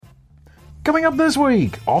Coming up this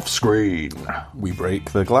week, off screen, we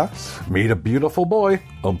break the glass, meet a beautiful boy,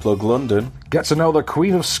 unplug London, get to know the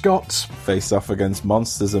Queen of Scots, face off against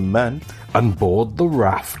monsters and men, and board the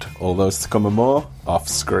raft. All those to come and more, off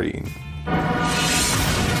screen.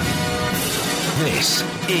 This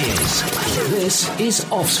is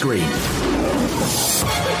Off Screen. Off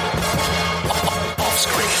Screen. Off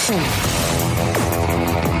Screen.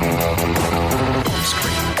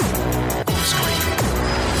 Off Screen.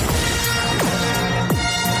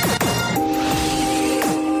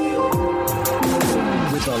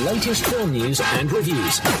 With the latest film news and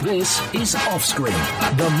reviews, this is Off Screen,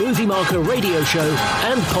 the Movie Marker radio show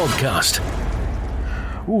and podcast.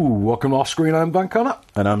 Welcome to Off Screen. I'm Van Connor.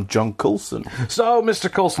 And I'm John Coulson. So, Mr.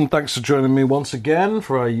 Coulson, thanks for joining me once again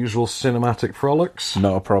for our usual cinematic frolics.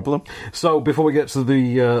 Not a problem. So, before we get to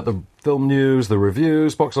the film news, the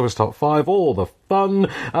reviews, box office top 5, all the fun,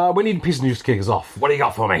 we need a piece of news to kick us off. What do you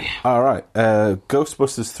got for me? All right.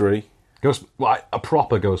 Ghostbusters 3. A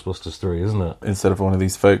proper Ghostbusters 3, isn't it? Instead of one of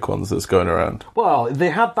these fake ones that's going around. Well,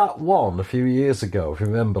 they had that one a few years ago. If you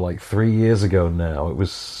remember, like 3 years ago now. It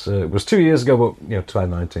was 2 years ago, but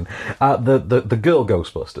 2019. The Girl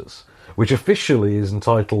Ghostbusters, which officially is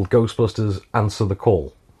entitled Ghostbusters Answer the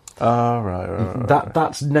Call. Right.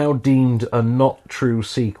 That's now deemed a not true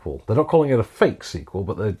sequel. They're not calling it a fake sequel,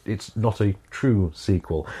 but it's not a true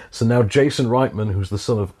sequel. So now Jason Reitman, who's the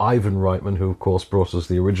son of Ivan Reitman, who of course brought us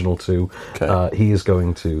the original two, he is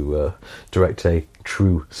going to direct a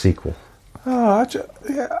true sequel. I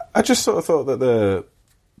just sort of thought that the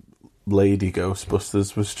Lady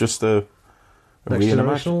Ghostbusters was just a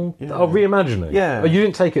reimagining? Yeah. Oh, you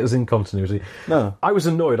didn't take it as in continuity? No. I was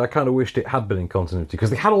annoyed. I kind of wished it had been in continuity, because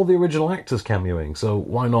they had all the original actors cameoing, so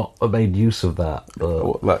why not have made use of that?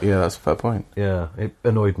 That's a fair point. Yeah, it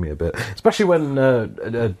annoyed me a bit. Especially when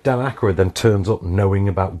Dan Aykroyd then turns up knowing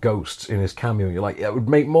about ghosts in his cameo. You're like, it would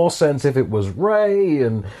make more sense if it was Ray,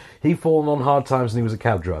 and he'd fallen on hard times and he was a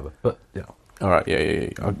cab driver. But, All right, yeah.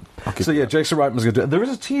 Jason Reitman's going to do it. There is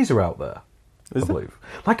a teaser out there. I believe.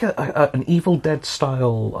 Like an Evil Dead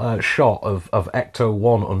style shot of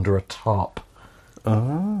Ecto-1 under a tarp.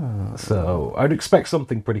 So I'd expect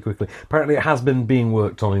something pretty quickly. Apparently it has been being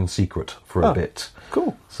worked on in secret for a bit.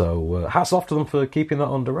 Cool. So hats off to them for keeping that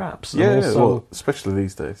under wraps. Especially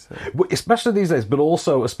these days. Especially these days, but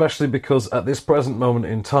also especially because at this present moment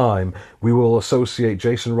in time, we will associate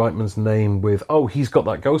Jason Reitman's name with, he's got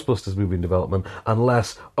that Ghostbusters movie in development,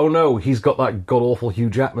 unless, he's got that god-awful Hugh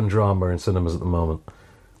Jackman drama in cinemas at the moment.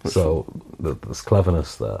 So there's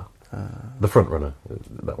cleverness there. The front runner,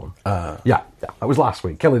 that one. Yeah, that was last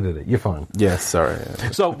week. Kelly did it. You're fine. Yes, sorry.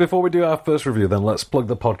 So before we do our first review, then let's plug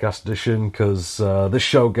the podcast edition, because this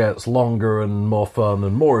show gets longer and more fun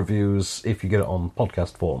and more reviews if you get it on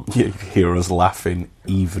podcast form. You hear us laughing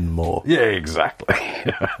even more. Yeah, exactly.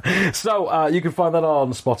 So you can find that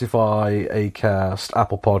on Spotify, Acast,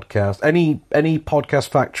 Apple Podcast, any podcast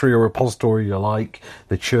factory or repository you like.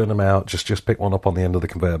 They churn them out. Just pick one up on the end of the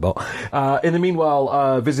conveyor belt. In the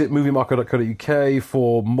meanwhile, visit moviemarker.co.uk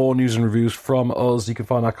for more news and reviews from us. You can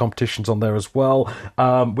find our competitions on there as well.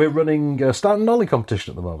 We're running a Stan and Ollie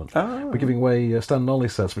competition at the moment. We're giving away Stan and Ollie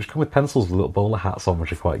sets, which come with pencils with little bowler hats on,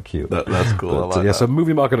 which are quite cute. That's cool. I like that. So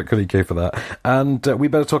moviemarker.co.uk for that. And we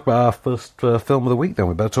better talk about our first film of the week then.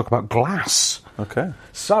 We better talk about Glass. Okay.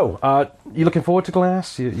 So, you looking forward to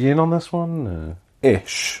Glass? You in on this one?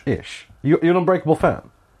 Ish. You're an Unbreakable fan?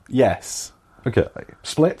 Yes. Okay.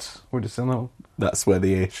 Split? What did you say on that one? That's where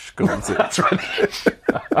the ish comes in. That's really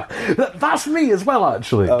That's me as well,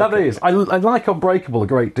 actually. Okay. That is. I like Unbreakable a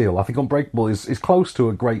great deal. I think Unbreakable is close to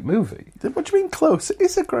a great movie. What do you mean close?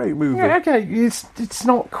 It's a great movie. Yeah, okay. It's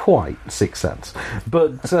not quite Sixth Sense.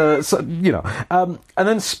 But, and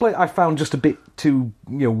then Split I found just a bit too,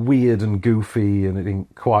 weird and goofy, and it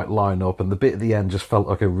didn't quite line up, and the bit at the end just felt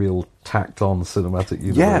like a real tacked-on cinematic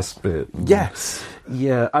universe bit. Yes.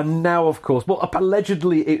 Yeah, and now, of course,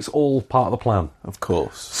 allegedly it's all part of the plan. Of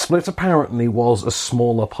course. Split apparently was a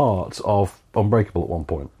smaller part of Unbreakable at one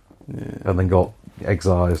point. Yeah. And then got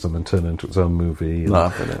excised and then turned into its own movie. And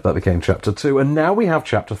that became Chapter 2. And now we have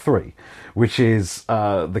Chapter 3, which is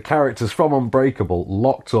the characters from Unbreakable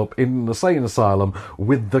locked up in an insane asylum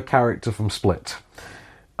with the character from Split.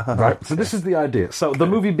 Right, so this is the idea. So the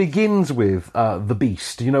movie begins with the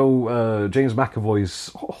Beast. James McAvoy's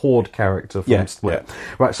Horde character from Split. Yeah.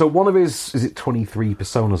 Right, so one of his, 23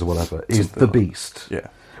 personas or whatever, is the Beast. Yeah.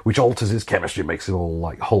 Which alters his chemistry, makes him all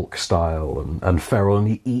like Hulk style and feral, and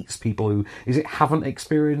he eats people who haven't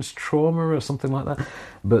experienced trauma or something like that.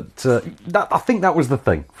 But I think that was the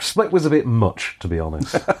thing. Split was a bit much, to be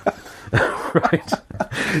honest. Right.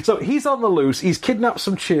 So he's on the loose. He's kidnapped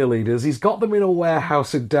some cheerleaders. He's got them in a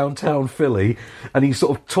warehouse in downtown Philly, and he's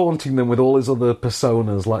sort of taunting them with all his other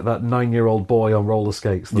personas, like that 9-year-old boy on roller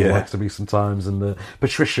skates that likes to be sometimes, and the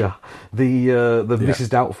Patricia, the Mrs.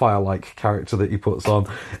 Doubtfire-like character that he puts on.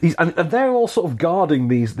 And they're all sort of guarding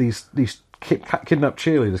these kidnapped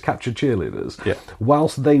cheerleaders, captured cheerleaders,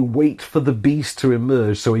 whilst they wait for the Beast to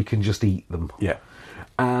emerge so he can just eat them. Yeah.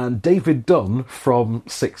 And David Dunn from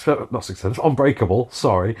Unbreakable,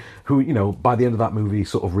 who, you know, by the end of that movie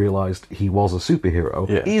sort of realised he was a superhero,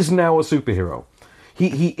 is now a superhero.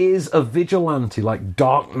 He is a vigilante, like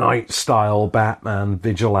Dark Knight-style Batman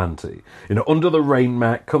vigilante. You know, under the rain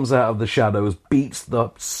mat, comes out of the shadows, beats the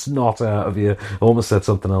snot out of you. I almost said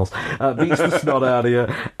something else. Beats the snot out of you,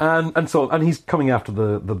 and so on. And he's coming after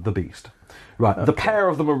the Beast. Right, okay. The pair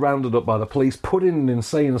of them are rounded up by the police, put in an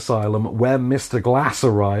insane asylum where Mr. Glass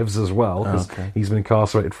arrives as well, because he's been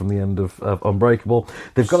incarcerated from the end of Unbreakable.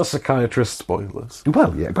 They've got a psychiatrist. Spoilers.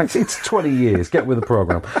 Well, yeah, but it's 20 years. Get with the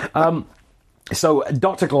programme. So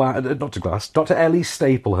Dr. Ellie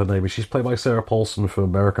Staple, her name is. She's played by Sarah Paulson from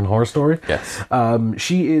American Horror Story. Yes.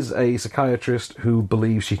 She is a psychiatrist who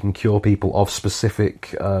believes she can cure people of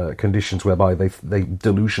specific conditions whereby they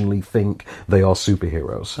delusionally think they are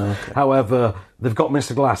superheroes. Okay. However, they've got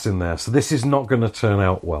Mr. Glass in there, so this is not going to turn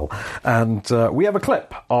out well. And we have a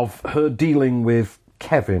clip of her dealing with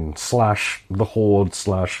Kevin / the Horde /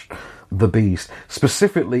 the Beast,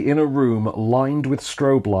 specifically in a room lined with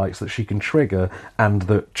strobe lights that she can trigger and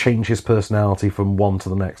that change his personality from one to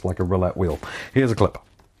the next like a roulette wheel. Here's a clip.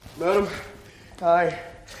 Madam, I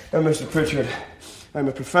am Mr. Pritchard. I'm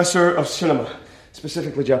a professor of cinema,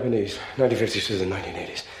 specifically Japanese, 1950s to the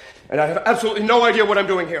 1980s. And I have absolutely no idea what I'm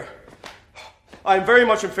doing here. I'm very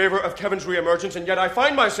much in favor of Kevin's reemergence, and yet I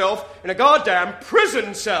find myself in a goddamn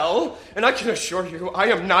prison cell, and I can assure you I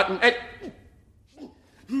am not an...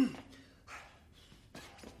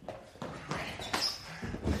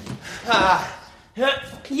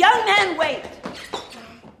 Young man, wait!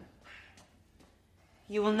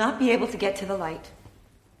 You will not be able to get to the light.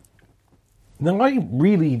 Now, I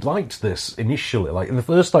really liked this initially. Like, in the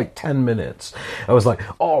first, 10 minutes, I was like,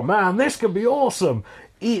 oh, man, this could be awesome.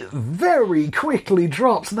 It very quickly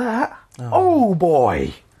drops that. Oh,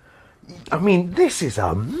 boy. I mean, this is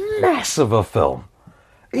a mess of a film.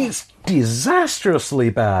 It's disastrously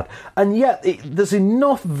bad, and yet there's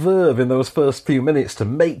enough verve in those first few minutes to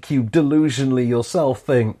make you delusionally yourself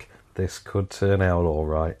think, this could turn out all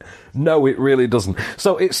right. No, it really doesn't.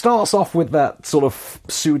 So it starts off with that sort of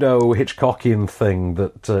pseudo-Hitchcockian thing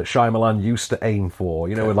that Shyamalan used to aim for,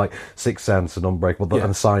 you know, with like Sixth Sense and Unbreakable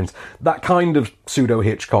and Signs. That kind of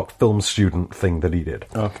pseudo-Hitchcock film student thing that he did.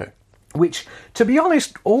 Okay. Which, to be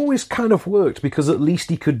honest, always kind of worked because at least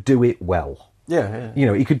he could do it well. Yeah. You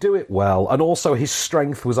know, he could do it well, and also his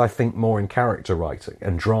strength was, I think, more in character writing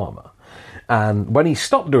and drama. And when he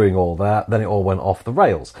stopped doing all that, then it all went off the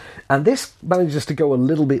rails. And this manages to go a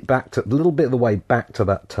little bit of the way back to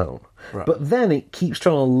that tone. Right. But then it keeps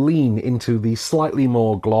trying to lean into the slightly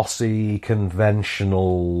more glossy,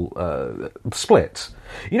 conventional split.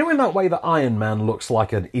 You know, in that way that Iron Man looks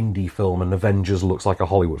like an indie film and Avengers looks like a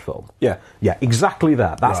Hollywood film? Yeah. Yeah, exactly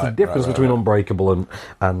that. That's the difference between Unbreakable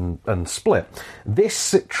and Split. This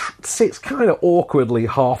sits kind of awkwardly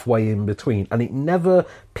halfway in between, and it never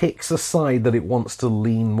picks a side that it wants to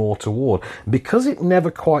lean more toward. Because it never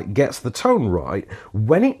quite gets the tone right,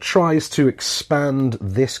 when it tries to expand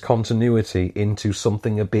this continuity into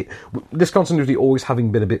something a bit... This continuity always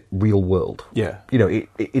having been a bit real world. Yeah. You know,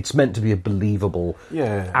 it's meant to be a believable...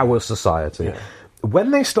 our society. Yeah.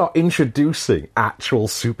 When they start introducing actual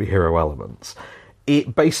superhero elements,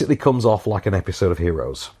 it basically comes off like an episode of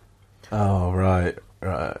Heroes. Oh, right.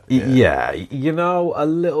 Yeah, you know, a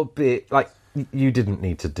little bit like, you didn't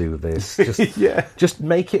need to do this. Just, just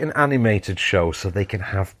make it an animated show so they can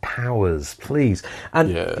have powers, please. And,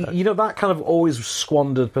 you know, that kind of always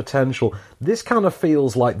squandered potential. This kind of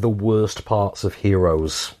feels like the worst parts of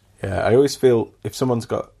Heroes. Yeah, I always feel if someone's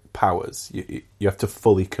got powers, you have to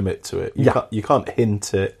fully commit to it. You can't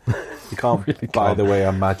hint it. You can't, really by the way,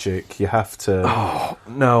 I'm magic. You have to... Oh,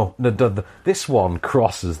 no. This one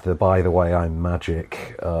crosses the by the way, I'm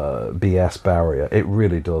magic BS barrier. It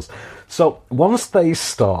really does. So, once they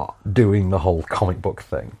start doing the whole comic book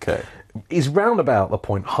thing, is round about the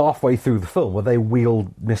point halfway through the film where they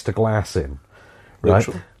wheel Mr. Glass in. Right?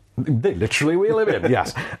 They literally wheel him in,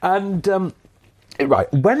 yes. And,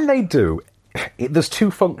 right, when they do... there's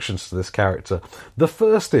two functions to this character. The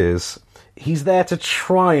first is he's there to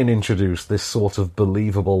try and introduce this sort of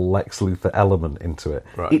believable Lex Luthor element into it.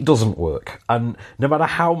 Right. It doesn't work. And no matter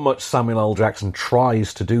how much Samuel L. Jackson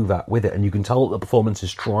tries to do that with it, and you can tell that the performance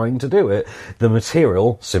is trying to do it, the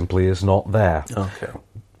material simply is not there. Okay.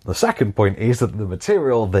 The second point is that the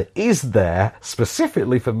material that is there,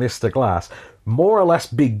 specifically for Mr. Glass, more or less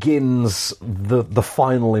begins the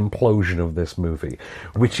final implosion of this movie,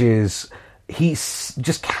 which is he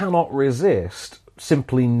just cannot resist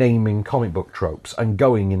simply naming comic book tropes and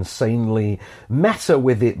going insanely meta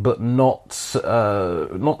with it, but not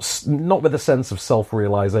with a sense of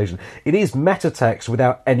self-realization. It is meta-text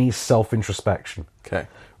without any self-introspection. Okay.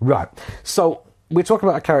 Right. So we're talking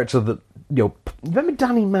about a character that, remember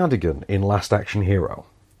Danny Madigan in Last Action Hero?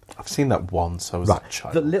 I've seen that once. I was a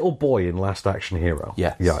child. The little boy in Last Action Hero.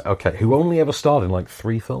 Yes. Yeah, okay. Who only ever starred in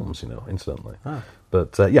 3 films, incidentally. Ah.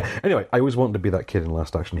 But, anyway, I always wanted to be that kid in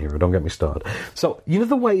Last Action Hero, don't get me started. So,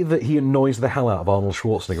 the way that he annoys the hell out of Arnold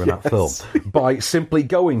Schwarzenegger in that film? By simply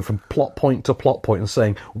going from plot point to plot point and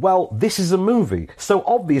saying, well, this is a movie, so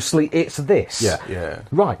obviously it's this. Yeah.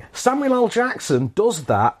 Right. Samuel L. Jackson does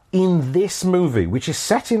that in this movie, which is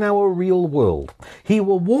set in our real world. He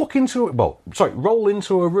will roll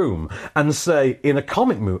into a room and say, in a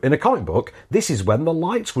comic book, this is when the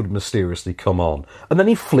lights would mysteriously come on. And then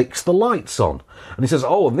he flicks the lights on. And he says,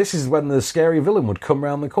 and this is when the scary villain would come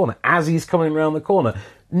round the corner. As he's coming round the corner.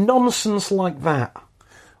 Nonsense like that.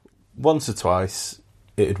 Once or twice,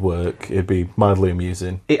 it'd work. It'd be mildly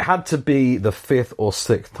amusing. It had to be the 5th or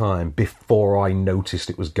 6th time before I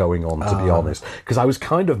noticed it was going on, to be honest. Because I was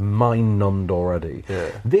kind of mind-numbed already.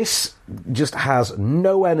 Yeah. This just has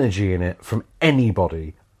no energy in it from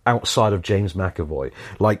anybody outside of James McAvoy.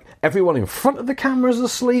 Everyone in front of the camera's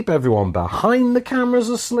asleep, everyone behind the camera's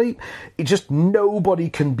asleep. Nobody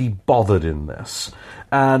can be bothered in this.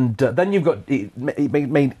 And then you've got it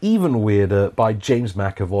made even weirder by James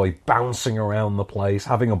McAvoy bouncing around the place,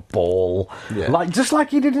 having a ball, just like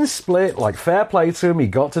he did in Split. Fair play to him, he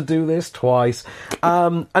got to do this twice,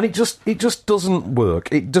 and it just doesn't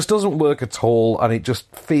work. It just doesn't work at all, and it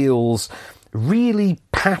just feels really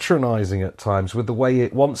patronising at times with the way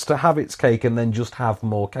it wants to have its cake and then just have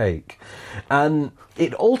more cake. And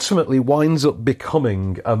it ultimately winds up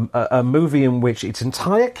becoming a movie in which its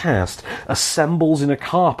entire cast assembles in a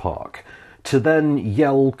car park to then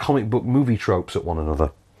yell comic book movie tropes at one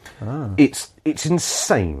another. It's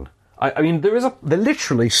insane. I mean, they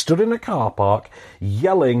literally stood in a car park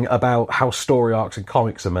yelling about how story arcs and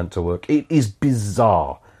comics are meant to work. It is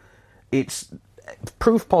bizarre. It's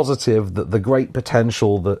proof positive that the great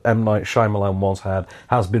potential that M. Night Shyamalan once had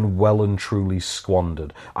has been well and truly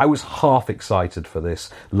squandered. I was half excited for this,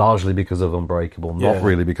 largely because of Unbreakable, not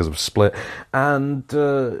really because of Split. And,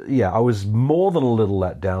 I was more than a little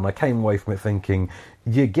let down. I came away from it thinking,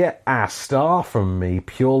 you get a star from me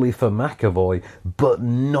purely for McAvoy, but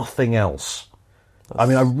nothing else. I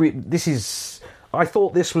mean, I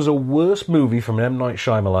thought this was a worse movie from M. Night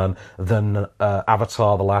Shyamalan than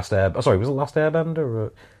Avatar: The Last Airbender. Sorry, was it The Last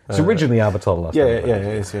Airbender? It's originally Avatar: The Last Airbender. Yeah, it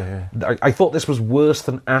is, yeah. I thought this was worse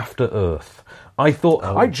than After Earth. I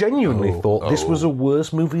genuinely thought this was a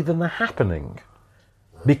worse movie than The Happening.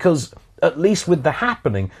 Because, at least with The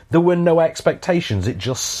Happening, there were no expectations, it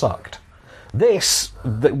just sucked. This,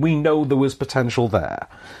 we know there was potential there.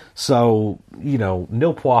 So,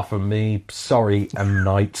 nil pois from me. Sorry, M.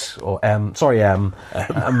 Night, or M. Sorry, M.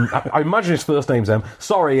 I imagine his first name's M.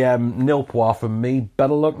 Sorry, M. Nil pois from me.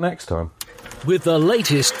 Better luck next time. With the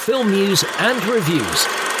latest film news and reviews,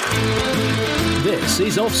 this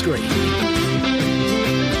is Offscreen,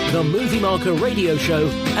 the Movie Marker radio show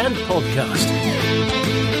and podcast.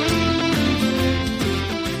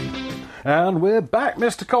 And we're back,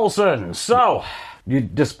 Mr. Coulson. So, you're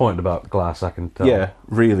disappointed about Glass, I can tell. Yeah,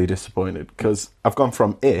 really disappointed, because I've gone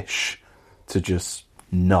from ish to just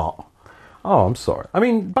not. Oh, I'm sorry. I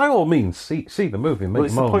mean, by all means, see the movie. Well,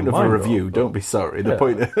 it's the point of a review. Don't be sorry. The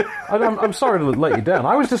point. I'm sorry to let you down.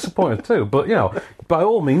 I was disappointed too, but by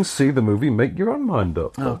all means, see the movie. Make your own mind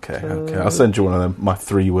up. Okay. I'll send you one of them. My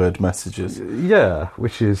 3-word messages. Yeah,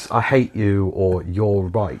 which is "I hate you" or "You're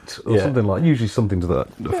right" or something like. Usually something to that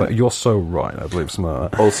effect. You're so right. I believe something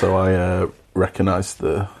like that. Also, I recognise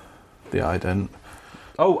the ident.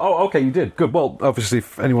 Oh, okay, you did. Good. Well, obviously,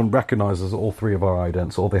 if anyone recognises all 3 of our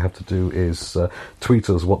idents, all they have to do is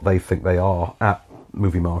tweet us what they think they are at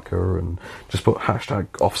Movie Marker and just put hashtag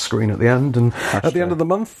off screen at the end. And at the end of the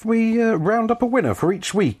month, we round up a winner for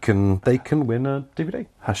each week, and they can win a DVD.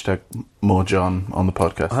 Hashtag more John on the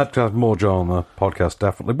podcast. Hashtag more John on the podcast,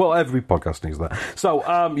 definitely. Well, every podcast needs that. So,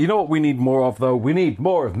 you know what we need more of, though? We need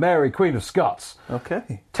more of Mary, Queen of Scots.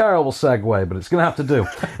 Okay. Terrible segue, but it's going to have to do.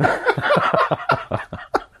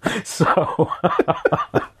 So,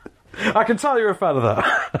 I can tell you're a fan of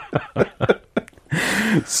that.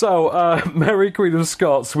 So, Mary, Queen of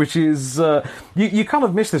Scots, which is... you kind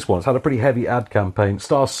of missed this one. It's had a pretty heavy ad campaign.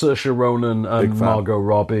 Stars Saoirse Ronan and Margot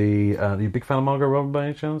Robbie. Are you a big fan of Margot Robbie by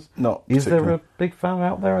any chance? No. Is there a big fan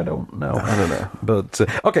out there? I don't know. I don't know. But,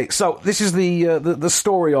 okay, so this is the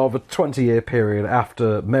story of a 20-year period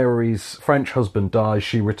after Mary's French husband dies.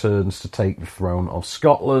 She returns to take the throne of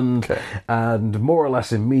Scotland, and more or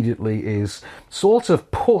less immediately is sort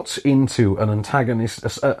of put into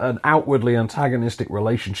an outwardly antagonistic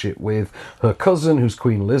relationship with her cousin, who's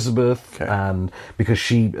Queen Elizabeth, and because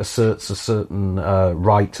she asserts a certain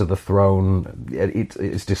right to the throne,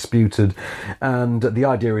 it's disputed, and the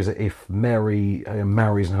idea is that if Mary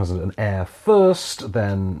marries and has an heir first,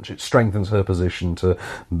 then it strengthens her position to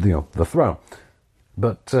the throne.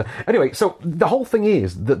 But anyway, so the whole thing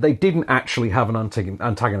is that they didn't actually have an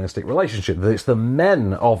antagonistic relationship. That it's the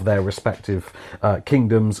men of their respective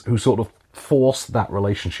kingdoms who sort of force that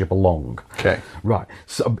relationship along. Okay. Right.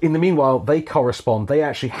 So in the meanwhile, they correspond. They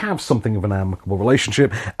actually have something of an amicable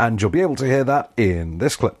relationship, and you'll be able to hear that in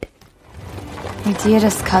this clip. My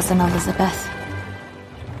dearest cousin Elizabeth,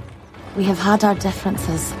 we have had our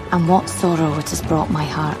differences, and what sorrow it has brought my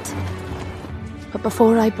heart. But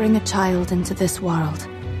before I bring a child into this world,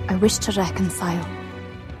 I wish to reconcile.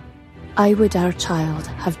 I would our child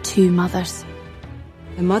have two mothers.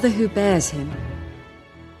 The mother who bears him,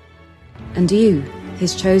 and you,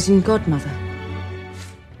 his chosen godmother.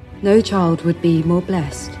 No child would be more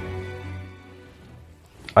blessed.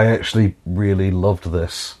 I actually really loved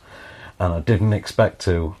this, and I didn't expect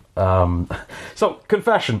to. So,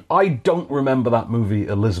 confession, I don't remember that movie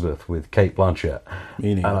Elizabeth with Cate Blanchett.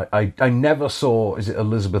 Me neither. And I never saw, is it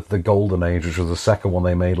Elizabeth the Golden Age, which was the second one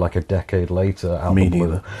they made like a decade later. Out Me of the blue.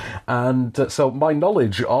 neither. And so my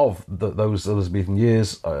knowledge of those Elizabethan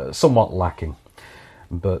years somewhat lacking.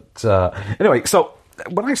 But anyway, so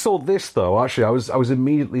when I saw this, though, actually, I was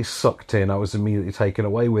immediately sucked in. I was immediately taken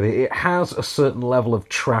away with it. It has a certain level of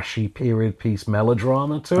trashy period piece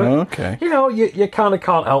melodrama to it. Okay. You kind of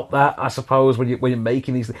can't help that, I suppose, when you're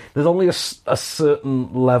making these. There's only a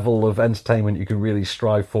certain level of entertainment you can really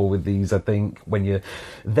strive for with these, I think, when you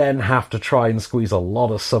then have to try and squeeze a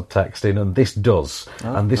lot of subtext in, and this does. Okay.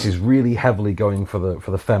 And this is really heavily going for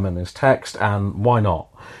the feminist text, and why not?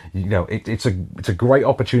 It's a great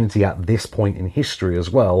opportunity at this point in history as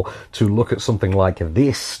well to look at something like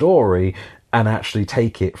this story and actually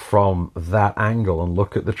take it from that angle and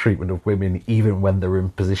look at the treatment of women even when they're in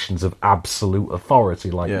positions of absolute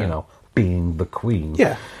authority, like, being the Queen.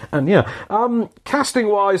 Yeah. And casting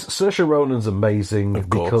wise, Saoirse Ronan's amazing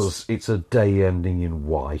because it's a day ending in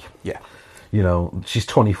Y. Yeah. She's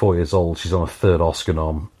 24 years old. She's on a third Oscar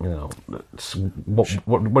nom.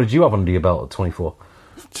 What did you have under your belt at 24?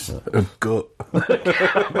 A gut.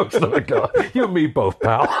 You and me both,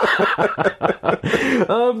 pal.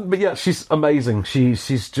 But yeah, she's amazing.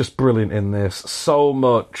 She's just brilliant in this. So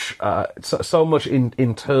much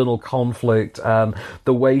internal conflict, and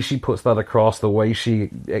the way she puts that across, the way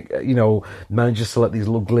she, manages to let these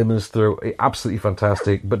little glimmers through, absolutely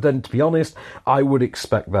fantastic. But then, to be honest, I would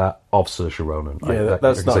expect that of Saoirse Ronan. Yeah,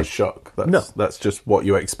 that's not a shock. That's just what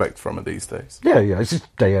you expect from her these days. Yeah, it's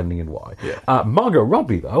just day ending in Y. Yeah. Margot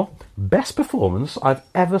Robbie, though, best performance I've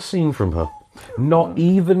ever seen from her. Not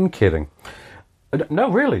even kidding. No,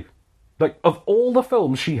 really. Like, of all the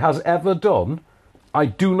films she has ever done, I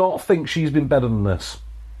do not think she's been better than this.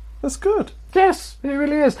 That's good. Yes, it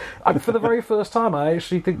really is. For the very first time, I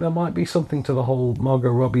actually think there might be something to the whole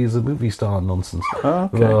Margot Robbie as a movie star nonsense.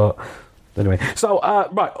 Okay. Anyway, so,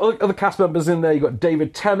 right, other cast members in there. You've got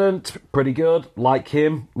David Tennant, pretty good, like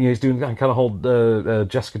him. He's doing that kind of whole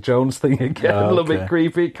Jessica Jones thing again, a little bit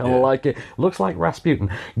creepy, kind of like it. Looks like Rasputin.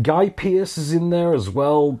 Guy Pearce is in there as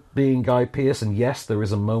well, being Guy Pearce, and yes, there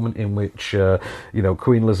is a moment in which,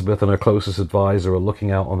 Queen Elizabeth and her closest advisor are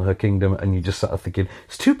looking out on her kingdom, and you just start thinking,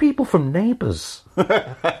 it's two people from Neighbours.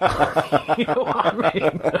 You know what I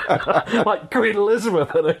mean? Like Queen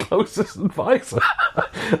Elizabeth and her closest advisor.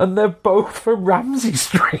 And they're both from Ramsay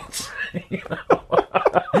Street. You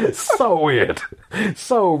know? So weird.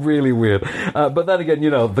 So really weird. But then again, you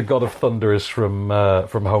know, the God of Thunder is from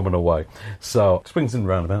Home and Away. So, swings and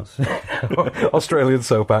roundabouts. Australian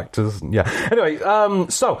soap actors. Yeah. Anyway,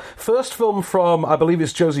 so, first film from, I believe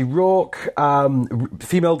it's Josie Rourke,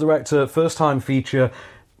 female director, first time feature.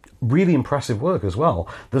 Really impressive work as well.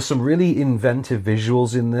 There's some really inventive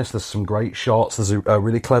visuals in this. There's some great shots. There's a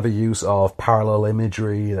really clever use of parallel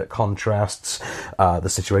imagery that contrasts the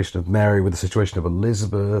situation of Mary with the situation of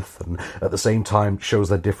Elizabeth, and at the same time shows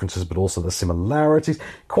their differences but also their similarities.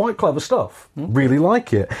 Quite clever stuff. Really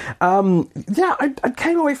like it. I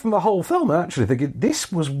came away from the whole film actually thinking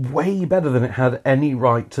this was way better than it had any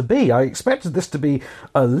right to be. I expected this to be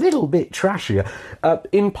a little bit trashier,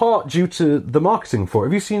 in part due to the marketing for it.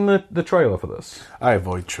 Have you seen the trailer for this? I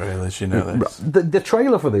avoid trailers, you know this. The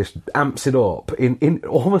trailer for this amps it up in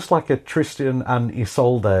almost like a Tristan and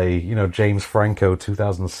Isolde, you know, James Franco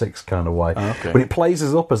 2006 kind of way. Okay. But it plays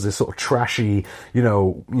us up as this sort of trashy, you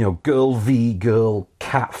know, girl v girl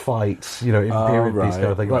cat fights, you know, in period piece kind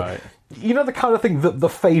of thing. Like, you know, the kind of thing that The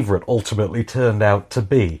Favourite ultimately turned out to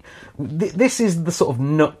be. This is the sort of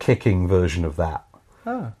nut-kicking version of that.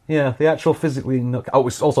 Oh. Yeah, the actual physically...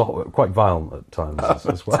 it's also quite violent at times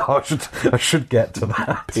as well. I should get to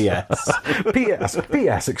that.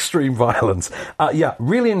 P.S. Extreme violence. Yeah,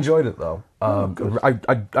 really enjoyed it, though.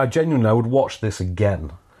 I genuinely I would watch this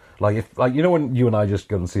again. Like, you know when you and I just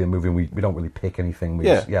go and see a movie and we don't really pick anything?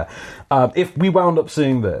 If we wound up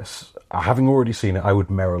seeing this, having already seen it, I would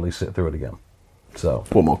merrily sit through it again. So,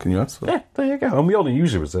 what more can you ask for? Yeah, there you go. And we only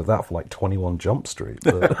usually reserve that for like 21 Jump Street.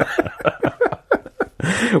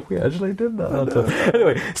 We actually did that.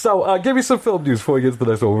 Anyway, so give me some film news before we get to the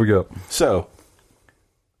next one. Here we go. So,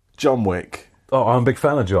 John Wick. Oh, I'm a big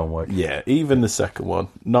fan of John Wick. Yeah, even the second one,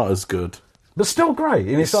 not as good. But still great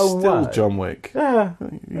in its own way. Still John Wick. Yeah.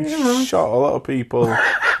 He shot a lot of people.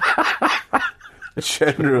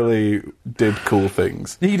 Generally did cool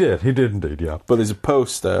things. He did indeed, yeah. But there's a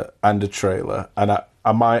poster and a trailer, and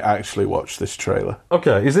I might actually watch this trailer.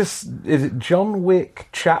 Okay, is it John Wick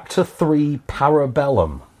Chapter 3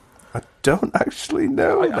 Parabellum? I don't actually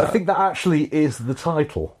know. I think that actually is the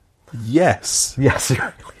title. Yes. Yes, it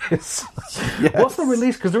really is. Yes. What's the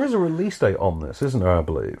release? Because there is a release date on this, isn't there, I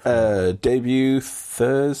believe? Debut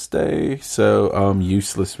Thursday, so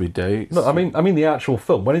useless with dates. No, I mean the actual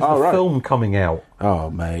film. When is the film coming out? Oh,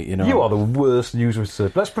 mate, you know... You are the worst news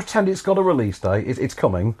research. Let's pretend it's got a release date. It's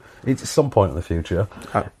coming. It's at some point in the future.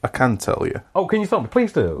 I can tell you. Oh, can you tell me?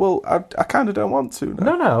 Please do. Well, I kind of don't want to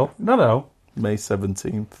now. No. May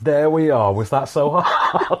 17th. There we are. Was that so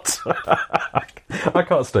hard? I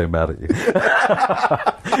can't stay mad at you.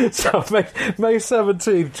 So, May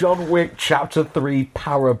 17th, John Wick Chapter 3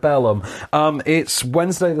 Parabellum. It's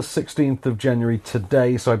Wednesday the 16th of January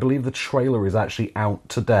today, so I believe the trailer is actually out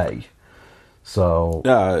today. So...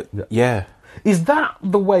 yeah. Is that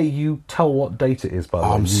the way you tell what date it is, by the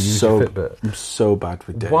way? You use your Fitbit? I'm so bad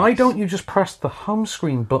with dates. Why don't you just press the home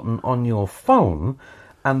screen button on your phone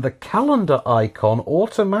and the calendar icon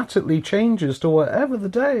automatically changes to whatever the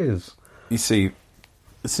day is? You see,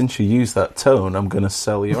 since you use that tone, I'm going to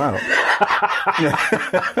sell you out.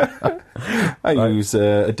 I use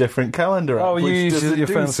a different calendar app. Oh, you use your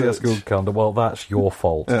fancy school calendar. Well, that's your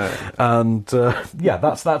fault. And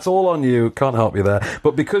that's all on you. Can't help you there.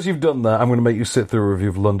 But because you've done that, I'm going to make you sit through a review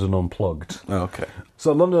of London Unplugged. Okay.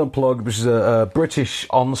 So London Unplugged, which is a British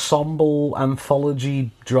ensemble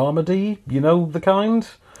anthology dramedy, you know the kind?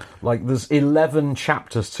 Like, there's 11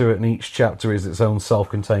 chapters to it, and each chapter is its own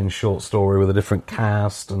self-contained short story with a different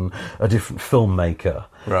cast and a different filmmaker.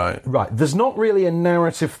 Right. There's not really a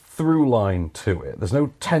narrative through line to it. There's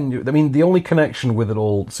no tenure. I mean, the only connection with it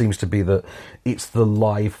all seems to be that it's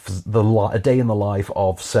a day in the life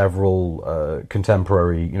of several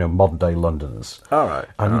contemporary, modern day Londoners. All right.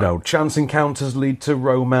 And, chance encounters lead to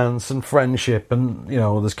romance and friendship, and,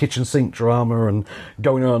 there's kitchen sink drama and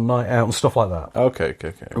going on a night out and stuff like that. Okay.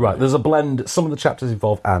 Right, there's a blend. Some of the chapters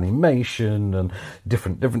involve animation and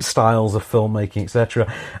different styles of filmmaking,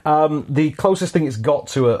 etc. The closest thing it's got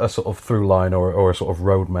to a sort of through line or a sort of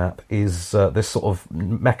roadmap is this sort of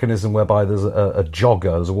mechanism whereby there's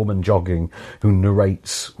there's a woman jogging who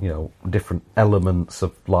narrates, different elements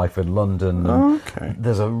of life in London. Okay.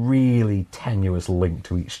 There's a really tenuous link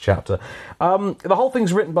to each chapter. The whole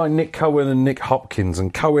thing's written by Nick Cohen and Nick Hopkins,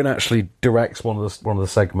 and Cohen actually directs one of the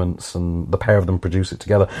segments, and the pair of them produce it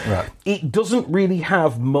together. Right. It doesn't really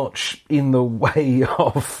have much in the way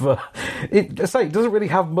of... it doesn't really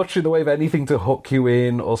have much in the way of anything to hook you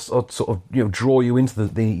in or sort of draw you into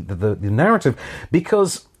the narrative,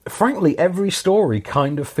 because, frankly, every story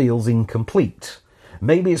kind of feels incomplete.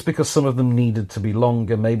 Maybe it's because some of them needed to be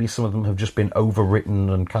longer. Maybe some of them have just been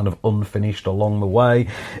overwritten and kind of unfinished along the way.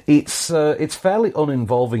 It's fairly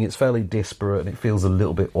uninvolving. It's fairly disparate, and it feels a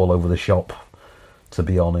little bit all over the shop, to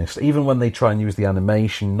be honest. Even when they try and use the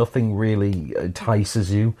animation, nothing really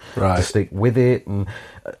entices you to stick with it. And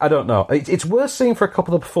I don't know. It's worth seeing for a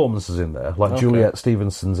couple of performances in there, like Juliet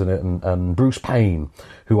Stevenson's in it, and Bruce Payne,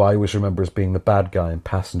 who I always remember as being the bad guy in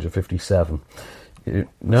Passenger 57.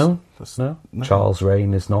 No? Charles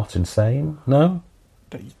Rain is not insane? No?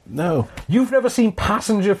 No. You've never seen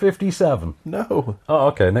Passenger 57? No. Oh,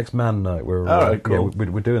 okay. Next Man Night. We're cool.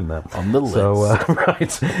 we're doing that. On the list.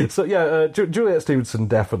 Right. So, yeah, Juliet Stevenson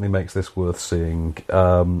definitely makes this worth seeing.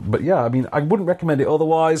 But, yeah, I mean, I wouldn't recommend it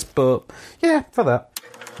otherwise, but, yeah, for that.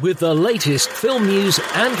 With the latest film news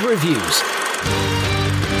and reviews,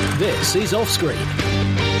 this is Offscreen,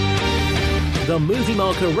 the Movie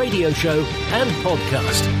Marker radio show and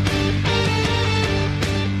podcast.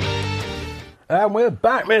 And we're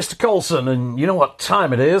back, Mr. Coulson, and you know what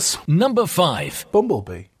time it is? Number 5.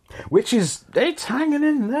 Bumblebee. Which is, it's hanging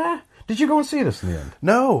in there. Did you go and see this in the end?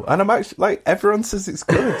 No, and I'm actually, like, everyone says it's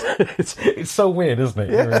good. it's so weird, isn't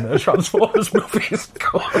it? Yeah. Hearing a Transformers movie is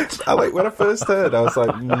good. When I first heard, I was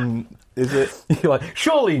like, is it? You're like,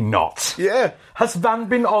 surely not. Yeah. Has Van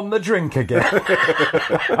been on the drink again?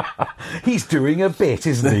 He's doing a bit,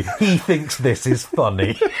 isn't he? He thinks this is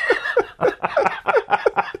funny.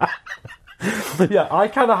 Yeah, I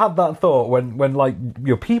kind of had that thought when like,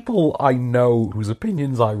 people I know whose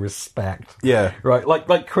opinions I respect. Yeah. Right,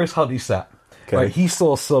 like Chris Honeysett. Okay. Right, he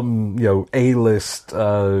saw some, A-list,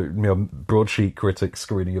 broadsheet critic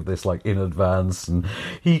screening of this, like, in advance, and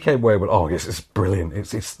he came away with, oh, yes, it's brilliant.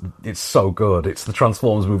 It's so good. It's the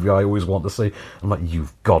Transformers movie I always want to see. I'm like,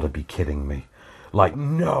 you've got to be kidding me. Like,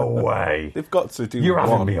 no way. They've got to do You're one.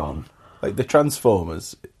 having me on. Like, the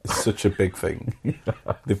Transformers is such a big thing.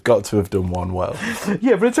 They've got to have done one well.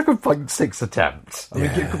 Yeah, but it took them like 6 attempts. I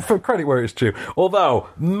mean, for credit where it's due. Although,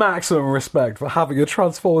 maximum respect for having a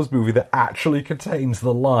Transformers movie that actually contains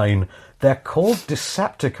the line, they're called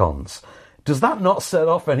Decepticons. Does that not set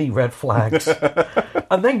off any red flags?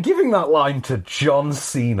 And then giving that line to John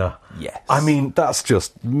Cena. Yes. I mean, that's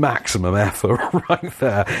just maximum effort right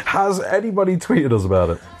there. Has anybody tweeted us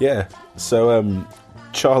about it? Yeah. So,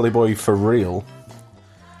 Charlie Boy for real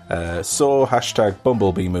saw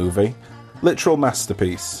 #Bumblebee movie. Literal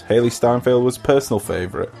masterpiece. Haley Steinfeld was personal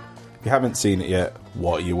favourite. If you haven't seen it yet,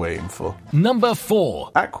 what are you waiting for? Number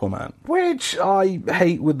 4. Aquaman. Which I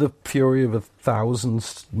hate with the fury of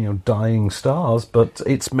 1,000, dying stars, but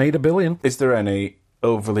it's made $1 billion. Is there any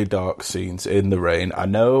overly dark scenes in the rain? I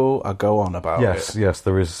know I go on about it. Yes,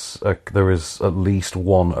 there is at least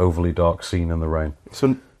one overly dark scene in the rain.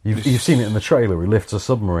 So You've seen it in the trailer. He lifts a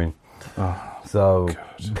submarine.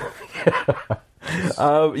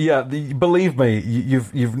 Believe me,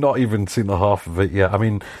 you've not even seen the half of it yet. I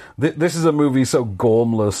mean, this is a movie so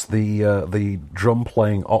gormless. The drum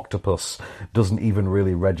playing octopus doesn't even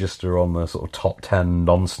really register on the sort of top 10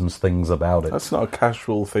 nonsense things about it. That's not a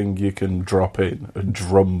casual thing you can drop in, a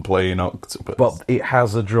drum playing octopus. But it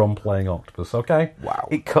has a drum playing octopus. Okay, wow.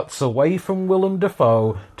 It cuts away from Willem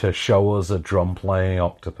Dafoe to show us a drum playing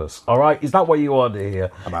octopus. All right, is that what you want to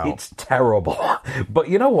hear? I'm out. It's terrible, but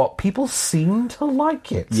you know what? People seem to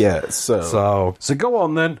like it. Yeah, so go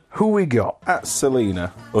on then. Who we got? At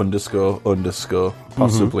Selena __,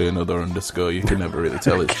 possibly another underscore. You can never really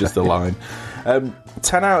tell. It's just a line.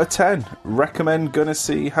 10 out of 10. Recommend gonna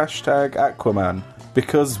see #Aquaman.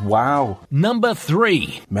 Because, wow. Number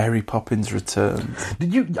 3. Mary Poppins Returns.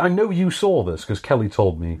 Did you? I know you saw this because Kelly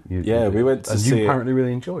told me. We went to see it. And you apparently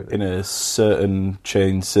really enjoyed it. In a certain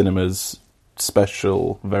chain cinemas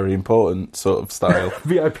special, very important sort of style.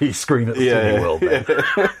 VIP screen at the Cineworld then.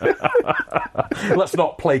 Let's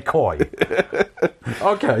not play coy.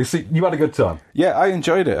 Okay, so you had a good time. Yeah, I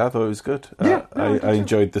enjoyed it. I thought it was good. Yeah, I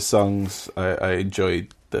enjoyed the songs. I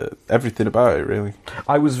enjoyed everything about it, really.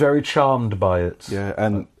 I was very charmed by it. Yeah,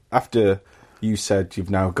 and after you said you've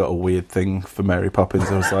now got a weird thing for Mary Poppins,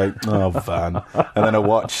 I was like, oh, Van. And then I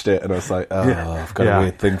watched it and I was like, I've got a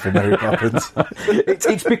weird thing for Mary Poppins.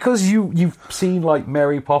 It's because you've seen like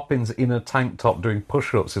Mary Poppins in a tank top doing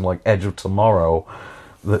push-ups in like Edge of Tomorrow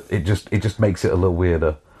that it just makes it a little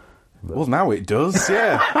weirder. Well, now it does,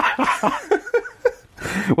 yeah.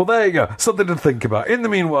 Well, there you go. Something to think about. In the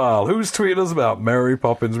meanwhile, who's tweeting us about Mary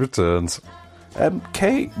Poppins Returns?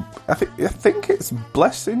 Kate, I think it's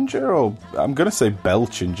Blessinger, or I'm going to say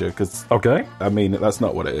Belchinger, because okay, I mean that's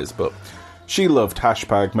not what it is, but she loved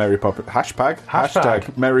hashtag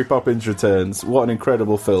Mary Poppins Returns. What an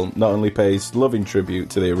incredible film! Not only pays loving tribute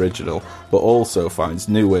to the original, but also finds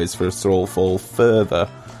new ways for us to all fall further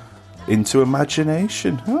into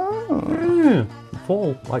imagination.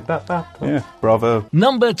 Fall like that. Yeah, bravo.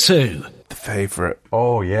 Number 2. The favourite.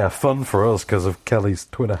 Oh yeah, fun for us because of Kelly's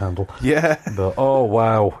Twitter handle. Yeah. But oh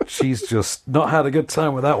wow, she's just not had a good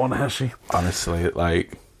time with that one, has she? Honestly,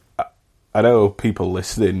 like, I know people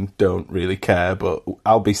listening don't really care, but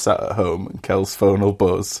I'll be sat at home and Kel's phone will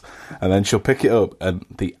buzz, and then she'll pick it up, and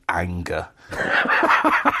the anger.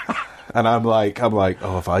 And I'm like,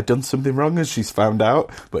 oh, have I done something wrong? Has she's found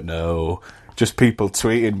out? But no. Just people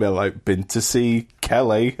tweeting me like, been to see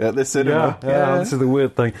Kelly at the cinema. Yeah, this is the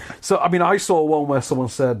weird thing. So, I mean, I saw one where someone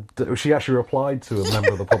said, she actually replied to a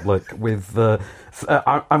member of the public with,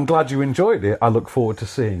 I'm glad you enjoyed it. I look forward to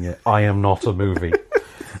seeing it. I am not a movie.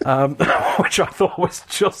 Which I thought was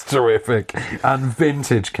just terrific and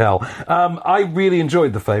vintage Kel. I really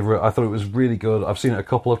enjoyed The Favourite. I thought it was really good. I've seen it a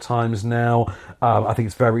couple of times now. I think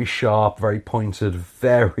it's very sharp, very pointed,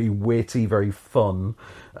 very witty, very fun.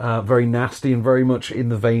 Very nasty and very much in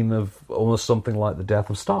the vein of almost something like The Death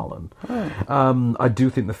of Stalin. I do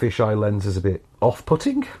think the fisheye lens is a bit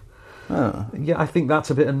off-putting. Yeah, I think that's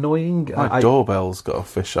a bit annoying. My doorbell's got a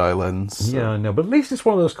fisheye lens. So. Yeah, I know, but at least it's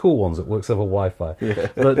one of those cool ones that works over Wi-Fi. Yeah.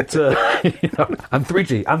 But, and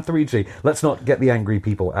 3G. Let's not get the angry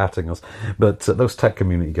people atting us. But those tech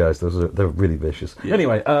community guys, they're really vicious. Yeah.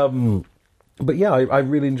 Anyway, but yeah, I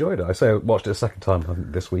really enjoyed it. I say I watched it a second time, I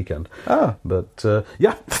think, this weekend. But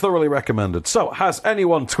yeah, thoroughly recommended. So, has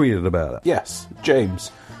anyone tweeted about it? Yes,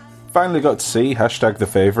 James. Finally got to see hashtag The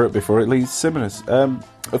Favourite before it leaves cinemas.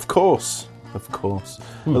 Of course.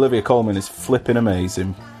 Olivia Colman is flipping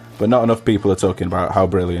amazing, but not enough people are talking about how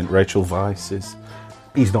brilliant Rachel Weisz is.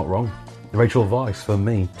 He's not wrong. Rachel Weisz, for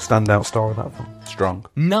me, standout star of that film. Strong.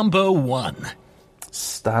 Number 1.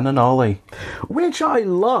 Stan and Ollie. Which I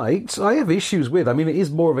liked. I have issues with. I mean, it is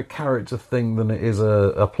more of a character thing than it is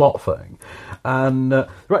a plot thing. And,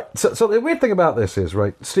 right, so the weird thing about this is,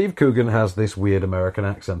 right, Steve Coogan has this weird American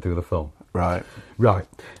accent through the film. Right.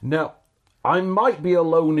 Now, I might be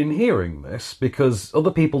alone in hearing this because other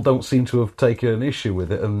people don't seem to have taken an issue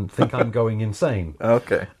with it and think I'm going insane.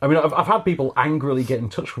 Okay. I mean, I've had people angrily get in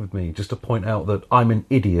touch with me just to point out that I'm an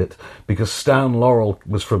idiot because Stan Laurel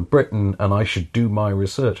was from Britain and I should do my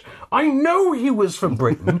research. I know he was from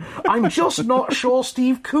Britain. I'm just not sure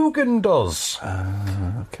Steve Coogan does.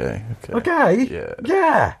 Okay.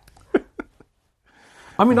 Yeah.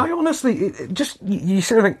 I mean, I honestly, you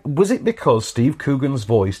sort of think, was it because Steve Coogan's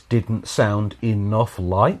voice didn't sound enough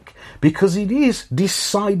like? Because it is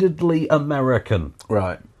decidedly American.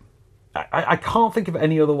 Right. I can't think of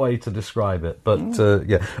any other way to describe it, but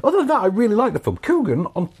yeah. Other than that, I really like the film. Coogan,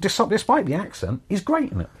 despite the accent, is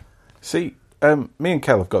great in it. See, me and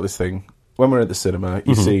Kel have got this thing. When we're at the cinema,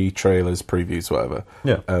 you see trailers, previews, whatever.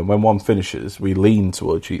 Yeah. When one finishes, we lean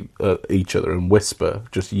towards each other and whisper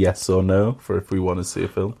just yes or no for if we want to see a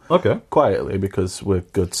film. Okay. Quietly, because we're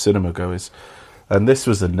good cinema goers. And this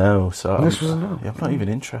was a no, so I'm not even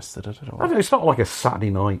interested. I don't know. It's not like a Saturday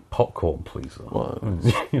night popcorn pleaser.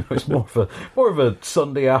 It's more of a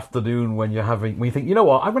Sunday afternoon when you think, you know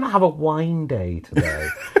what, I'm going to have a wine day today.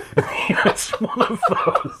 It's one of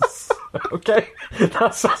those. Okay,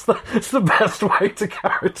 that's the best way to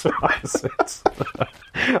characterise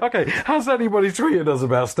it. Okay, has anybody tweeted us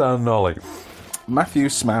about Stan and Ollie? Matthew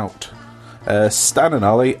Smout. Stan and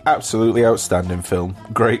Ollie, absolutely outstanding film.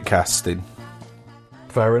 Great casting.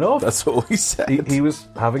 Fair enough. That's all he said. He was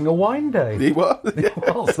having a wine day. He was. He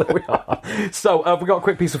was. There we are. So, we've got a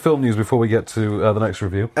quick piece of film news before we get to the next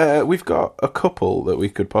review. We've got a couple that we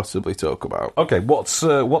could possibly talk about. Okay,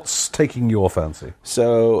 what's taking your fancy?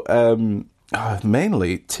 So,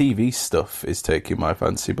 mainly TV stuff is taking my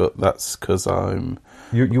fancy, but that's because I'm...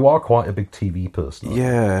 You are quite a big TV person.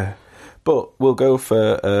 Yeah. But we'll go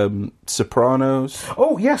for Sopranos.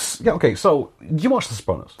 Oh, yes. Yeah, okay, so, you watch The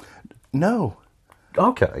Sopranos? No.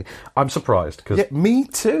 Okay, I'm surprised because me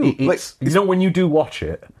too. When you do watch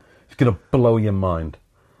it, it's going to blow your mind.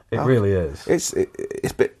 It really is. It's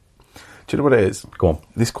a bit. Do you know what it is? Go on.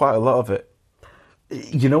 There's quite a lot of it.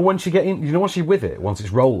 Once you get in, once you're with it, once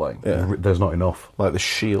it's rolling, there's not enough. Like The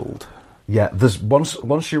Shield. Yeah, there's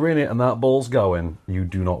once you're in it and that ball's going, you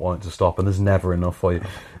do not want it to stop, and there's never enough for you.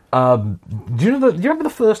 Do you remember the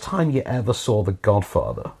first time you ever saw The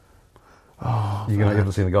Godfather? Oh, you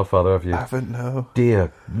haven't seen The Godfather, have you? I haven't, no.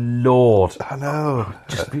 Dear Lord. I know. I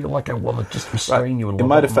just feel like I want to just restrain you. And in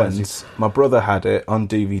my defence, my brother had it on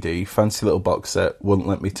DVD, fancy little box set, wouldn't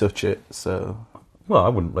let me touch it, so... Well, I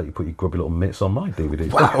wouldn't let you put your grubby little mitts on my DVD.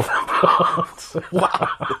 Wow. Wow.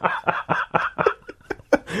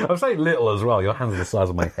 I'm saying little as well. Your hands are the size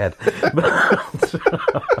of my head.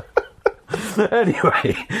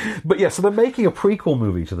 Anyway, but yeah, so they're making a prequel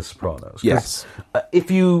movie to The Sopranos. Yes.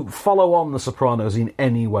 If you follow on The Sopranos in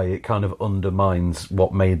any way, it kind of undermines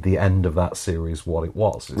what made the end of that series what it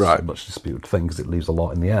was. It's a much disputed thing because it leaves a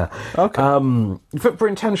lot in the air. Okay. For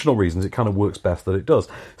intentional reasons, it kind of works best that it does.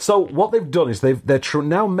 So what they've done is they're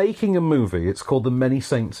now making a movie. It's called The Many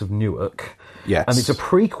Saints of Newark. Yes. And it's a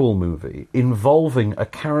prequel movie involving a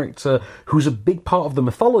character who's a big part of the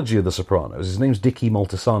mythology of The Sopranos. His name's Dickie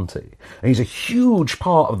Moltisanti. And he's a huge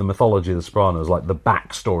part of the mythology of The Sopranos, like the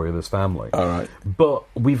backstory of this family. All right. But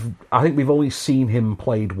I think we've only seen him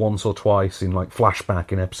played once or twice in like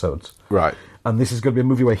flashback in episodes. Right. And this is going to be a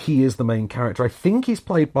movie where he is the main character. I think he's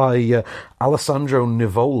played by Alessandro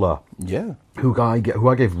Nivola. Yeah. Who I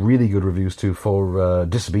gave really good reviews to for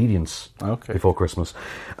Disobedience before Christmas.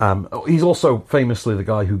 He's also famously the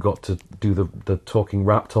guy who got to do the talking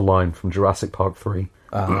raptor line from Jurassic Park 3.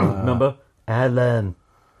 Remember? Alan.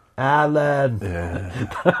 Yeah.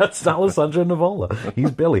 That's Alessandro Nivola.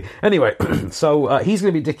 He's Billy. Anyway, so he's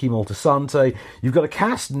going to be Dickie Moltisanti. You've got a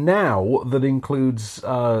cast now that includes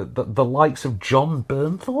the likes of John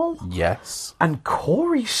Bernthal. Yes. And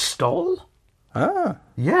Corey Stoll. Ah.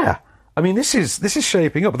 Yeah. I mean, this is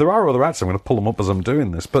shaping up. There are other acts. I'm going to pull them up as I'm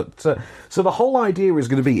doing this. But so the whole idea is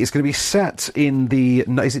going to be set in the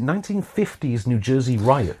 1950s New Jersey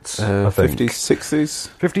riots. I think 50s, 60s,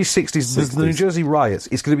 50s, 60s. The New Jersey riots.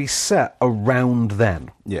 It's going to be set around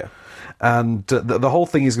then. Yeah. And the whole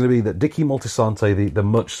thing is going to be that Dickie Moltisanti, the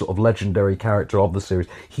much sort of legendary character of the series,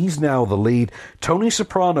 he's now the lead. Tony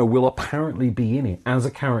Soprano will apparently be in it as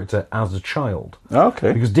a character as a child.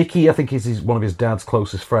 Okay. Because Dickie, I think, is one of his dad's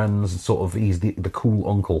closest friends, and sort of he's the cool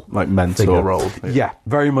uncle. Like mentor figure. role. Yeah,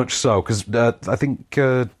 very much so. Because I think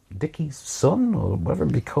Dickie's son, or whatever,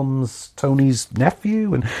 becomes Tony's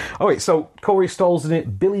nephew. And so Corey Stoll's in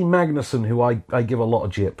it. Billy Magnuson, who I give a lot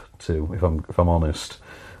of jip to, if I'm honest.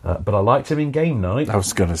 But I liked him in Game Night. I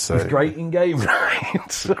was going to say. He's great in Game Night.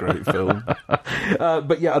 It's a great film.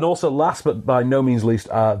 But yeah, and also last but by no means least,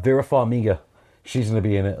 Vera Farmiga. She's going to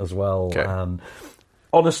be in it as well. Okay. And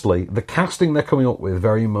honestly, the casting they're coming up with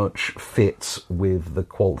very much fits with the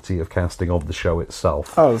quality of casting of the show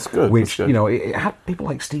itself. Oh, that's good. Which, that's good. It had people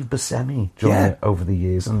like Steve Buscemi join it over the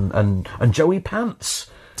years, and Joey Pants.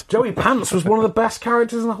 Joey Pants was one of the best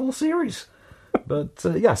characters in the whole series. But,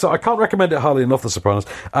 so I can't recommend it highly enough, The Sopranos.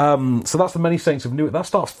 So that's The Many Saints of Newark. That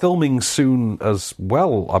starts filming soon as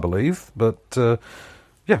well, I believe. But,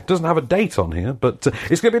 doesn't have a date on here. But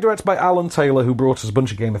it's going to be directed by Alan Taylor, who brought us a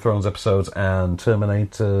bunch of Game of Thrones episodes and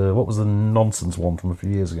Terminator... what was the nonsense one from a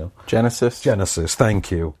few years ago? Genesis, thank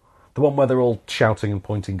you. The one where they're all shouting and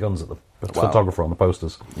pointing guns at the photographer on the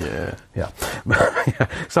posters. Yeah.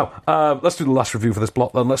 So, let's do the last review for this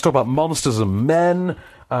plot then. Let's talk about Monsters and Men,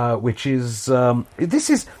 which is... this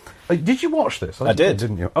is... did you watch this? I did.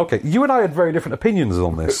 Didn't you? Okay, you and I had very different opinions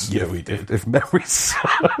on this. Yeah, we did. If memory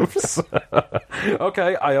serves.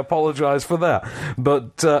 Okay, I apologise for that.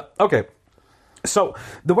 But, okay... So,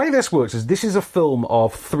 the way this works is this is a film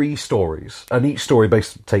of 3 stories, and each story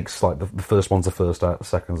takes, like, the first one's the first act, the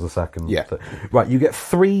second's the second. Yeah. Right, you get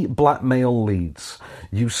 3 black male leads.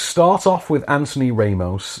 You start off with Anthony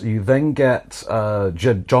Ramos, you then get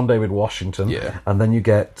John David Washington, and then you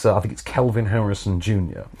get, I think it's Kelvin Harrison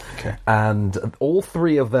Jr. Okay. And all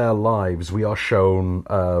 3 of their lives we are shown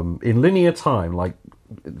in linear time, like,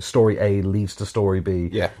 story A leads to story B.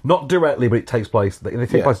 Yeah. Not directly, but it takes place... They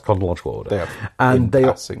take place in chronological order. They are. And they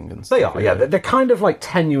passing and stuff. They are, yeah. They're kind of like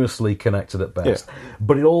tenuously connected at best. Yeah.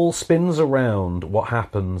 But it all spins around what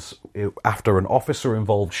happens after an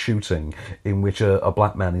officer-involved shooting in which a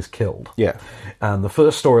black man is killed. Yeah. And the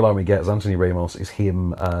first storyline we get as Anthony Ramos is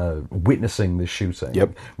him witnessing this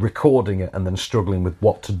shooting, recording it, and then struggling with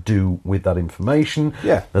what to do with that information.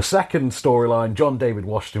 Yeah. The second storyline, John David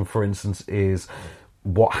Washington, for instance, is...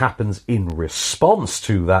 what happens in response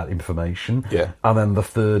to that information. Yeah. And then the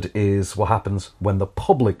third is what happens when the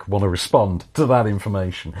public want to respond to that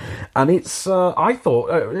information. And it's, I thought,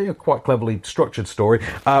 a quite cleverly structured story.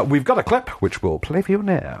 We've got a clip, which we'll play for you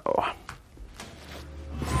now.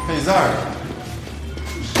 Hey, Zara.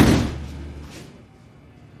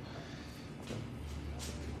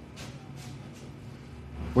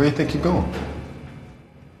 Where do you think you're going?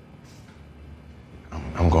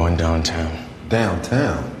 I'm going downtown.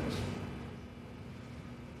 Downtown?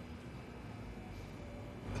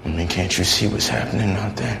 can't you see what's happening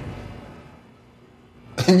out there?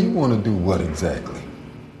 And you want to do what exactly?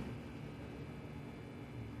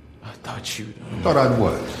 I thought you'd... Thought I'd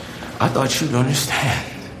what? I thought you'd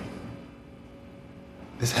understand.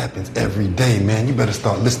 This happens every day, man. You better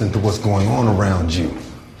start listening to what's going on around you.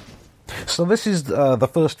 So this is the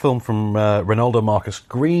first film from Reinaldo Marcus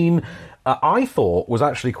Green. I thought was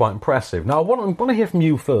actually quite impressive. Now, I want to hear from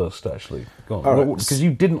you first, actually. Go on. Because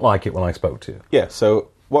you didn't like it when I spoke to you. Yeah,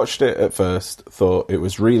 so watched it at first, thought it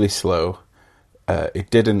was really slow.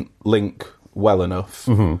 It didn't link well enough.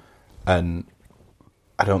 Mm-hmm. And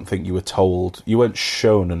I don't think you weren't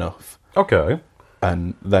shown enough. Okay.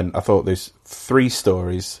 And then I thought there's 3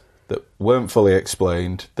 stories that weren't fully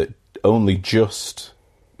explained, that only just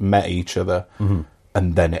met each other, and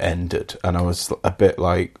then it ended. And I was a bit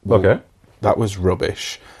like, well, okay, that was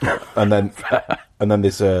rubbish. and then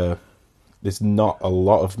there's not a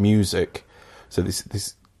lot of music, so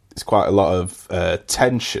there's quite a lot of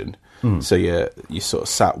tension. So you sort of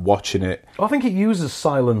sat watching it. I think it uses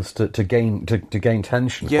silence to gain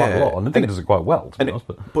tension quite a lot, and I think it does it quite well. To be honest,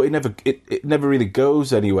 but it never really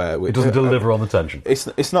goes anywhere. It doesn't deliver on the tension.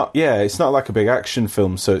 It's not like a big action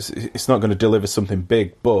film, so it's not going to deliver something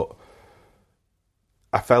big. But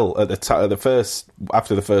I felt after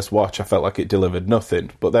the first watch, I felt like it delivered nothing.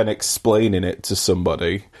 But then explaining it to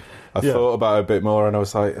somebody, I thought about it a bit more, and I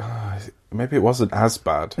was like, maybe it wasn't as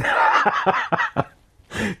bad.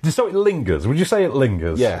 So it lingers. Would you say it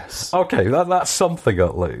lingers? Yes. Okay, that's something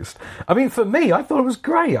at least. I mean, for me, I thought it was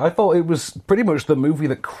great. I thought it was pretty much the movie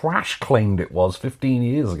that Crash claimed it was 15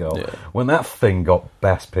 years ago. Yeah. When that thing got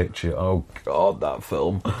Best Picture. Oh, God, that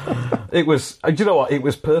film. It was... Do you know what? It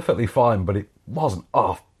was perfectly fine, but it wasn't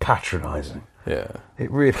patronising. Yeah.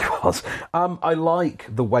 It really was. I like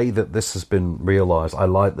the way that this has been realised. I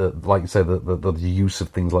like like you say, the use of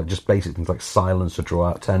things like just basic things like silence to draw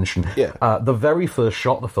out tension. Yeah. The very first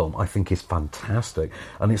shot of the film, I think, is fantastic,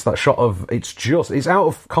 and it's that shot of it's out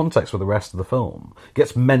of context with the rest of the film. It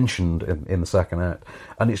gets mentioned in the second act,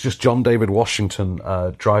 and it's just John David Washington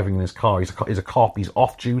driving in his car. He's a cop. He's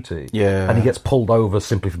off duty. Yeah. And he gets pulled over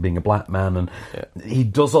simply for being a black man, and he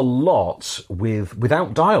does a lot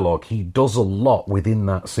without dialogue. He does a lot within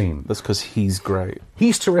that scene. That's because he's great.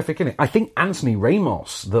 He's terrific in it. I think Anthony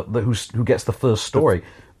Ramos, who gets the first story,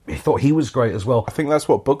 he thought he was great as well. I think that's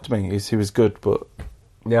what bugged me, is he was good, but...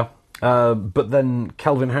 Yeah. But then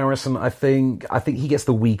Kelvin Harrison, I think he gets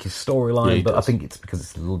the weakest storyline, but I think it's because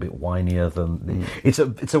it's a little bit whinier than... It's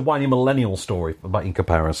a whiny millennial story in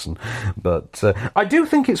comparison. But I do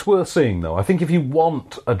think it's worth seeing, though. I think if you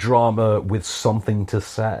want a drama with something to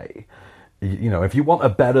say... if you want a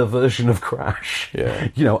better version of Crash,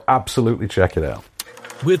 absolutely check it out.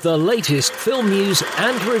 With the latest film news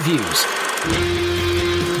and reviews,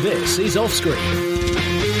 this is Offscreen,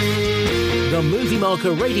 the Movie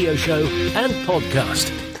Marker radio show and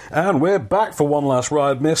podcast. And we're back for one last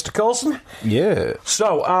ride, Mr. Coulson. Yeah.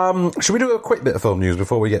 So, should we do a quick bit of film news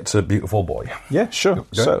before we get to Beautiful Boy? Yeah, sure.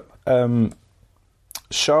 Okay. So,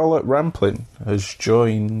 Charlotte Rampling has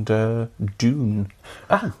joined Dune.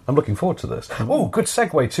 I'm looking forward to this. Oh, good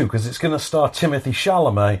segue too, because it's going to star Timothée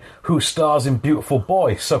Chalamet, who stars in Beautiful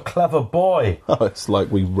Boy. So clever boy. Oh, it's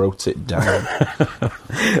like we wrote it down.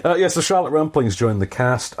 So Charlotte Rampling's joined the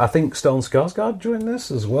cast. I think Stellan Skarsgård joined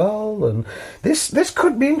this as well, and this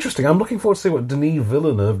could be interesting. I'm looking forward to see what Denis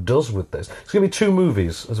Villeneuve does with this. It's going to be 2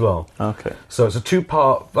 movies as well. Okay. So it's a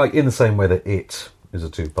 2-part, like in the same way that It is a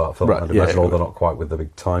 2-part film. Right, I'd imagine, although not quite with the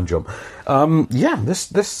big time jump.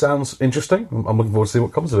 This sounds interesting. I'm looking forward to see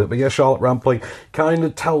what comes of it. But yeah, Charlotte Rampling kind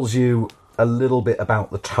of tells you a little bit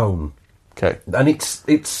about the tone. Okay. And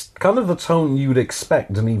it's kind of the tone you'd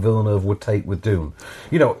expect Denis Villeneuve would take with Dune.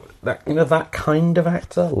 That kind of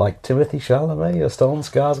actor, like Timothée Chalamet or Stellan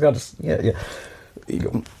Skarsgård.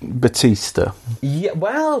 Batista. Yeah,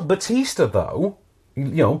 well, Batista, though,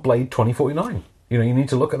 Blade 2049. You need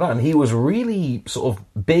to look at that. And he was really sort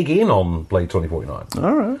of big in on Blade 2049.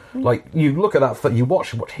 All right. Like, you look at that, you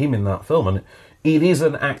watch him in that film, and it is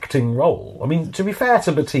an acting role. I mean, to be fair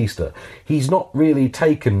to Batista, he's not really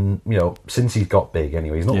taken, since he's got big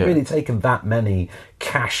anyway, he's not really taken that many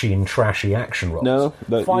cash-in, trashy action roles. No.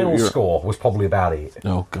 Final Score was probably about it.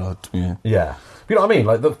 Oh, God, yeah. Yeah. You know what I mean?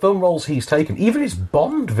 Like, the film roles he's taken, even his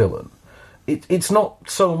Bond villain, it's not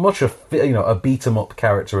so much a beat-em-up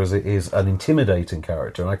character as it is an intimidating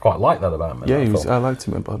character, and I quite like that about him. I liked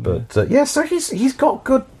him in Bond. But so he's got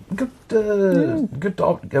good. What do you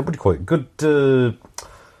call it? Good.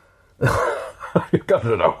 I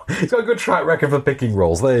don't know. He's got a good track record for picking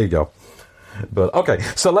roles. There you go. But okay,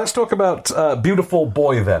 so let's talk about Beautiful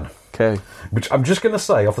Boy then. Okay. Which I'm just going to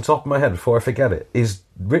say off the top of my head before I forget it, is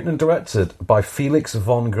written and directed by Felix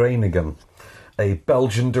van Groeningen, a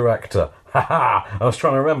Belgian director. I was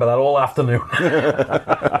trying to remember that all afternoon.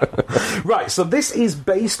 Right, so this is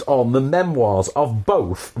based on the memoirs of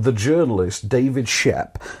both the journalist David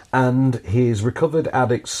Shep and his recovered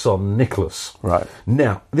addict son Nicholas. Right.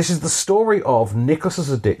 Now, this is the story of Nicholas's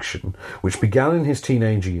addiction, which began in his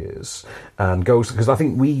teenage years and goes, because I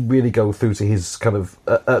think we really go through to his kind of,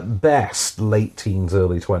 at best, late teens,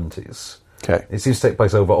 early 20s. Okay. It seems to take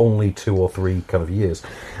place over only 2 or 3 kind of years.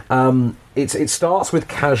 It starts with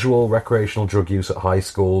casual recreational drug use at high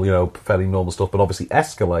school, fairly normal stuff, but obviously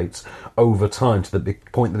escalates over time to the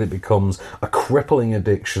point that it becomes a crippling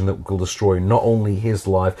addiction that will destroy not only his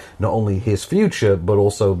life, not only his future, but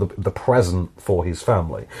also the present for his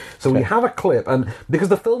family. So we have a clip, and because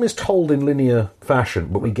the film is told in linear fashion,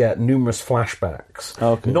 but we get numerous flashbacks.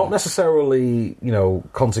 Okay. Not necessarily,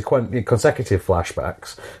 consecutive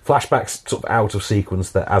flashbacks. Flashbacks sort of out of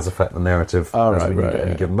sequence that as affect the narrative as we need at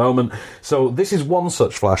any given moment. So this is one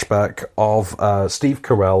such flashback of Steve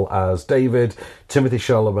Carell as David, Timothée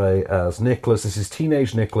Chalamet as Nicholas. This is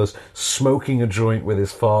teenage Nicholas smoking a joint with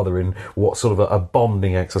his father in what sort of a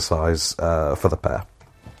bonding exercise for the pair.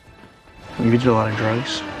 You did a lot of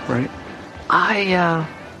drugs, right? I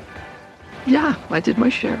did my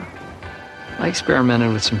share. I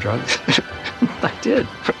experimented with some drugs. I did.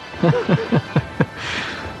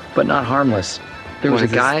 But not harmless. There was a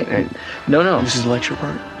guy... No. This is the lecture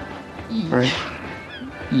part, right?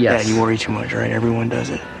 Yes. Yeah, you worry too much, right? Everyone does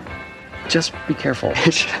it. Just be careful.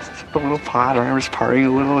 It's just a little pot. I remember just partying a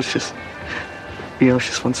little. It's just, it's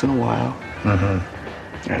just once in a while.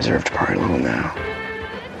 Mm-hmm. I deserve to party a little now.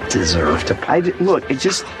 Deserve to party? Look, it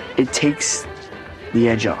takes the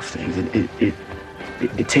edge off things.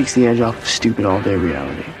 It takes the edge off of stupid all-day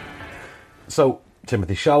reality. So... Timothée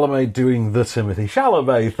Chalamet doing the Timothée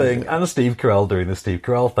Chalamet thing and Steve Carell doing the Steve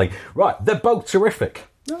Carell thing. Right, they're both terrific.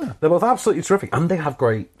 Yeah. They're both absolutely terrific, and they have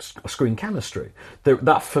great screen chemistry.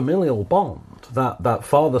 That familial bond, that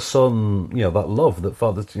father-son, that love, that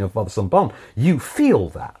father-son bond, you feel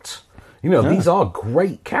that. These are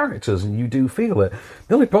great characters, and you do feel it.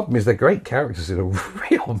 The only problem is they're great characters in a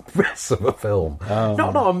real mess of a film.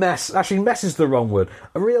 Not a mess. Actually, mess is the wrong word.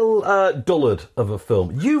 A real dullard of a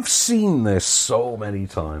film. You've seen this so many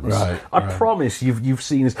times. Right. I promise you've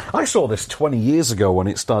seen this. I saw this 20 years ago when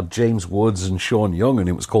it starred James Woods and Sean Young, and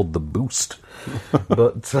it was called The Boost.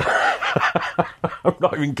 But I'm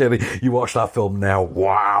not even kidding. You watch that film now,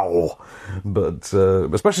 wow. But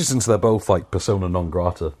especially since they're both like persona non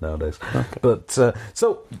grata nowadays. Okay. But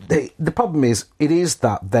so the problem is, it is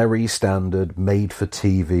that very standard made for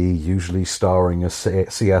TV, usually starring a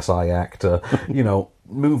CSI actor,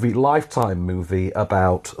 Lifetime movie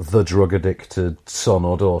about the drug addicted son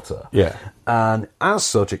or daughter. Yeah. And as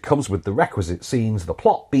such, it comes with the requisite scenes, the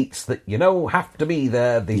plot beats that have to be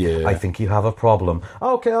there. I think you have a problem.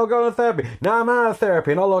 Okay, I'll go to therapy. Now I'm out of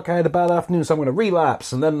therapy, and I had a bad afternoon, so I'm going to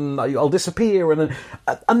relapse, and then I'll disappear, and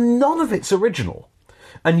none of it's original.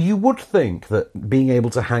 And you would think that being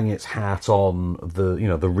able to hang its hat on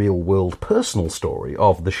the real world personal story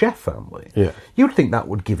of the Chef family, you'd think that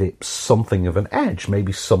would give it something of an edge,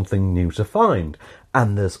 maybe something new to find.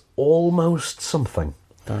 And there's almost something.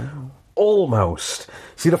 Oh. Almost.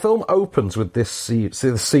 See, the film opens with the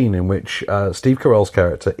scene in which Steve Carell's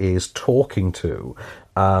character is talking to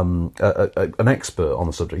an expert on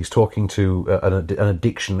the subject. He's talking to an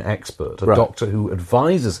addiction expert, a doctor who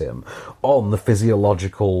advises him on the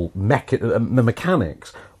physiological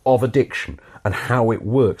mechanics of addiction and how it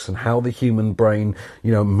works and how the human brain,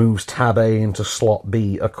 moves tab A into slot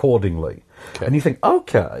B accordingly. Okay. And you think,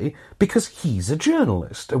 okay, because he's a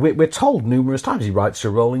journalist. We're told numerous times he writes for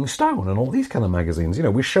Rolling Stone and all these kind of magazines.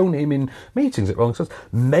 We've shown him in meetings at Rolling Stone.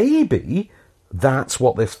 Maybe that's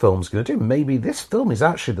what this film's going to do. Maybe this film is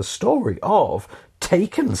actually the story of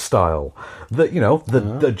Taken style. That,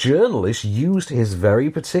 the journalist used his very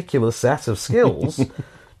particular set of skills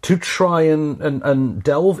to try and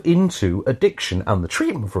delve into addiction and the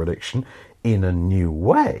treatment for addiction in a new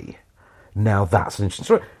way. Now, that's an interesting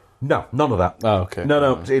story. No, none of that. Oh, okay.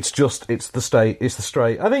 No, it's the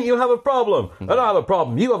straight. I think you have a problem. I don't have a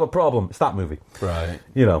problem. You have a problem. It's that movie. Right.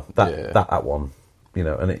 That one.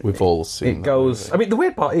 And we've all seen it goes. Movie. I mean, the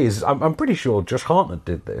weird part is, I'm pretty sure Josh Hartnett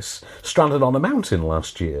did this, stranded on a mountain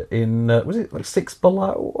last year in was it like 6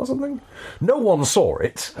 Below or something? No one saw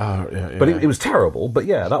it. Oh, yeah. But it was terrible. But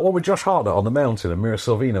yeah, that one with Josh Hartnett on the mountain and Mira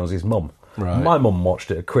Sorvino as his mum. Right. My mum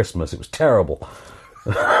watched it at Christmas. It was terrible.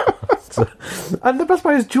 And the best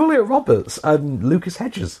part is Julia Roberts and Lucas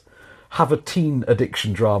Hedges have a teen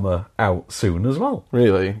addiction drama out soon as well.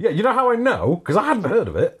 Really? Yeah, you know how I know? Because I hadn't heard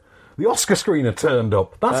of it. The Oscar screener turned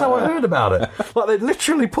up. That's how I heard about it. Like, they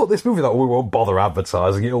literally put this movie that we won't bother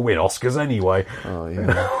advertising. It'll win Oscars anyway. Oh,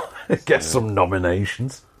 yeah. Get some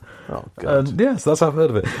nominations. Oh, God. And yes, that's how I've heard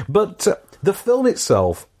of it. But the film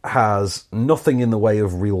itself has nothing in the way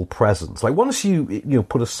of real presence. Like, once you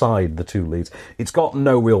put aside the two leads, it's got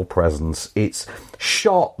no real presence. It's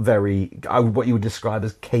shot very, what you would describe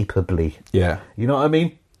as capably. Yeah. You know what I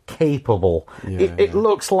mean? Capable. It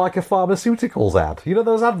looks like a pharmaceuticals ad. You know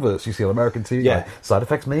those adverts you see on American TV? Yeah. Like, side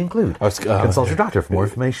effects may include. Consult your doctor for more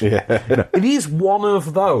information. Yeah. You know, it is one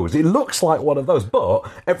of those. It looks like one of those, but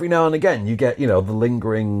every now and again you get, the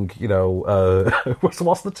lingering,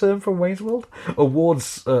 what's the term from Wayne's World?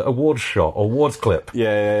 Awards shot, awards clip.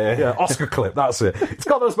 Yeah. Oscar clip, that's it. It's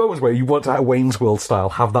got those moments where you want to have Wayne's World style,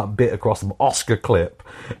 have that bit across them, Oscar clip,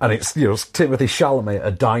 and it's, Timothy Chalamet at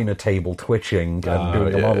a diner table twitching and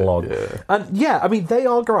doing a monologue. Yeah. And I mean, they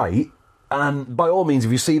are great. And by all means,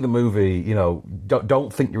 if you see the movie,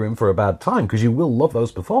 don't think you're in for a bad time, because you will love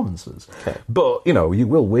those performances. Okay. But, you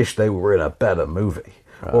will wish they were in a better movie.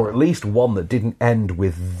 Right. Or at least one that didn't end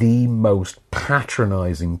with the most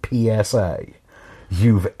patronising PSA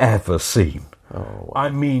you've ever seen. Oh, wow. I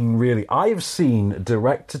mean, really, I have seen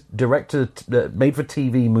made-for-TV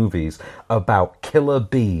movies about killer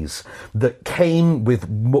bees that came with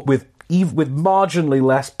marginally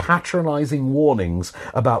less patronising warnings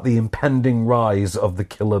about the impending rise of the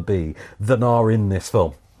killer bee than are in this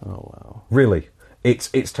film. Oh, wow. Really.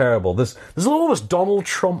 It's terrible. There's an almost Donald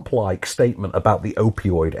Trump-like statement about the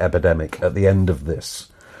opioid epidemic at the end of this.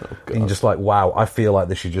 Oh, and you're just like, wow, I feel like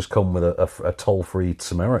this should just come with a toll-free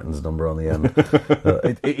Samaritans number on the end.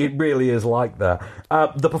 It really is like that.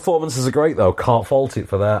 The performances are great, though. Can't fault it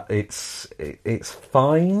for that. It's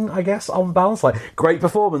fine, I guess, on balance. Like, great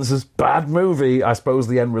performances, bad movie. I suppose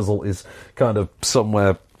the end result is kind of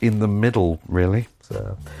somewhere in the middle, really.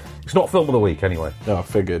 So it's not film of the week, anyway. No, I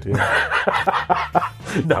figured, yeah.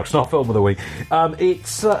 No, it's not film of the week.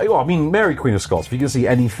 Mary Queen of Scots. If you can see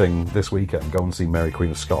anything this weekend, go and see Mary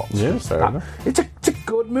Queen of Scots. Yeah, fair enough. It's a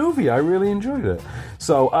good movie. I really enjoyed it.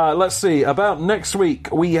 So, let's see. About next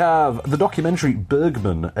week, we have the documentary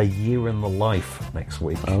Bergman, A Year in the Life, next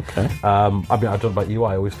week. Okay. I don't know about you,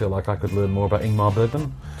 I always feel like I could learn more about Ingmar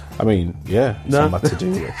Bergman. I mean, yeah, it's on my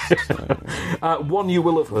to-do list. So. One you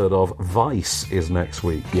will have heard of, Vice, is next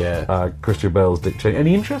week. Yeah. Christian Bale's Dick Cheney.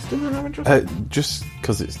 Any interest in that? Just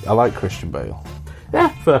because I like Christian Bale. Yeah,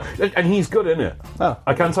 fair. And he's good in it. Oh.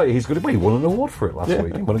 I can tell you he's good. Well, he won an award for it last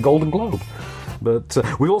week. He won a Golden Globe. But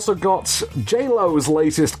we've also got J-Lo's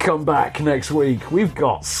latest comeback next week. We've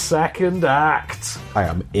got Second Act. I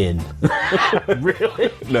am in. Really?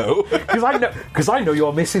 No. Because I know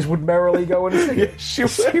your missus would merrily go and see it. She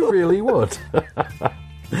really would.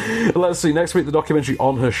 Let's see, next week the documentary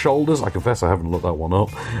On Her Shoulders. I confess I haven't looked that one up.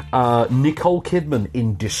 Nicole Kidman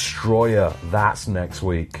in Destroyer. That's next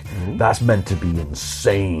week. Ooh. That's meant to be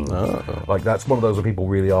insane. Oh. Like, that's one of those where people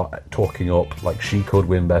really are talking up, like, she could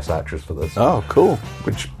win Best Actress for this. Oh, cool.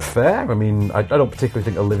 Which, fair. I mean, I don't particularly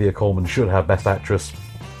think Olivia Colman should have Best Actress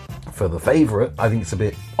for The Favourite. I think it's a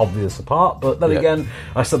bit obvious apart, but then again,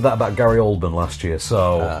 I said that about Gary Oldman last year,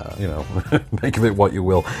 so make of it what you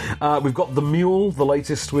will. We've got The Mule, the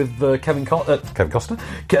latest with Kevin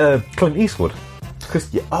Costner, Clint Eastwood.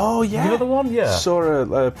 Oh yeah, you know the one? Yeah, saw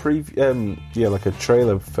a preview, like a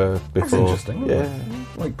trailer for before. That's interesting. Yeah,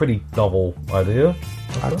 like pretty novel idea.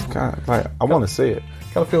 I want to see it.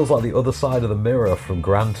 Kind of feels like the other side of the mirror from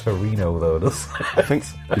Gran Torino, though, doesn't it? I think,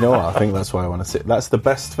 you know what, I think that's why I want to see it. That's the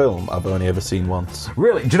best film I've only ever seen once.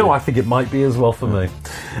 Really? Do you know what? I think it might be as well for me.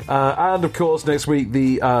 And, of course, next week,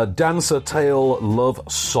 the dancer tale Love,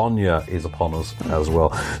 Sonia is upon us as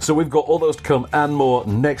well. So we've got all those to come and more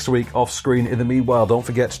next week off screen. In the meanwhile, don't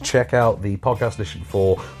forget to check out the podcast edition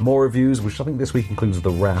for more reviews, which I think this week includes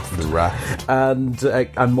The Raft. The Raft.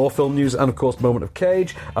 And more film news, and, of course, Moment of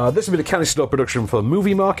Cage. This has been a Canny Store production for Movie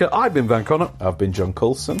Marker. I've been Van Connor. I've been John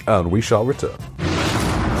Coulson. And we shall return.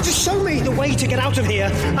 Just show me the way to get out of here,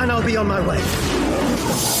 and I'll be on my way.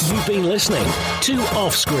 You've been listening to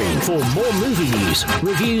Offscreen. For more movie news,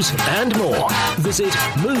 reviews, and more, visit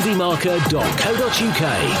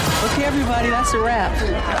moviemarker.co.uk. Okay, everybody, that's a wrap.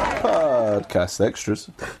 Podcast extras.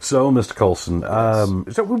 So, Mr. Coulson,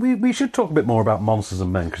 so we should talk a bit more about Monsters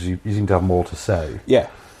and Men, because you seem to have more to say. Yeah.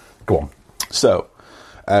 Go on. So,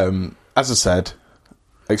 as I said,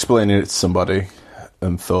 explaining it to somebody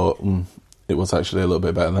and thought it was actually a little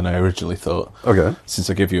bit better than I originally thought. Okay. Since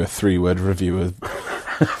I give you a 3-word review of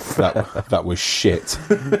that was shit.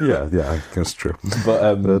 Yeah, I think it's true.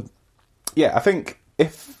 But I think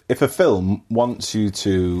if a film wants you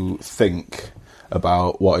to think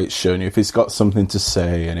about what it's shown you, if it's got something to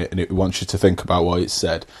say and it wants you to think about what it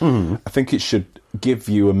said, I think it should give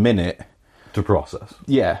you a minute to process.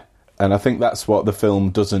 Yeah. And I think that's what the film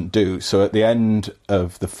doesn't do. So at the end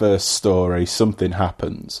of the first story, something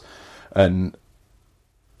happens. And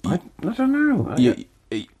I don't know.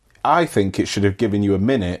 I think it should have given you a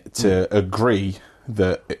minute to agree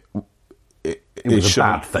that it was a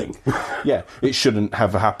bad thing. Yeah, it shouldn't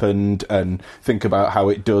have happened, and think about how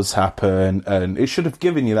it does happen. And it should have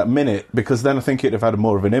given you that minute, because then I think it'd have had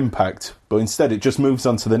more of an impact. But instead, it just moves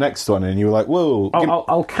on to the next one, and you're like, whoa.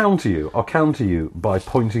 I'll counter you. I'll counter you by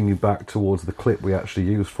pointing you back towards the clip we actually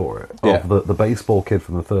used for it. Of the baseball kid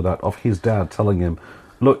from the third act, of his dad telling him,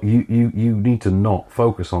 look, you need to not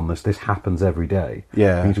focus on this. This happens every day.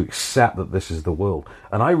 Yeah. You need to accept that this is the world.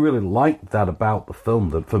 And I really liked that about the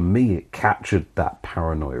film, that for me it captured that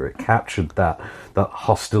paranoia. It captured that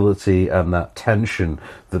hostility and that tension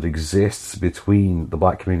that exists between the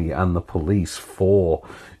black community and the police for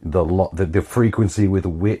the frequency with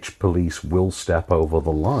which police will step over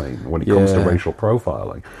the line when it comes to racial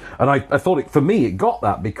profiling. And I thought, for me, it got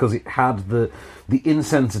that because it had the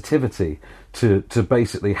insensitivity to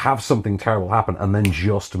basically have something terrible happen and then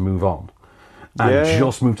just move on. And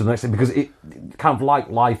just move to the next thing, because it kind of like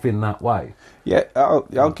life in that way. Yeah,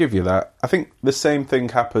 I'll give you that. I think the same thing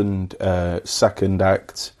happened second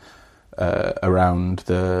act, around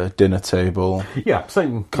the dinner table. Yeah,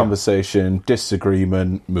 same conversation,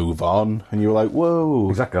 disagreement, move on, and you're like, whoa.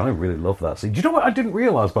 Exactly, I really love that scene. Do you know what I didn't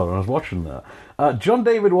realise about it when I was watching that? John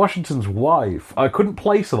David Washington's wife, I couldn't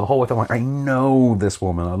place her the whole way. I'm like, I know this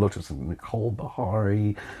woman. I looked at something, Nicole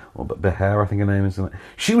Bahari, or Behair, I think her name is.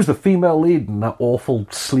 She was the female lead in that awful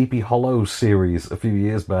Sleepy Hollow series a few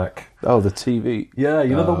years back. Oh, the TV. Yeah,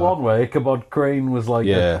 you know the one where Ichabod Crane was like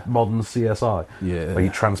a modern CSI. Yeah. Where he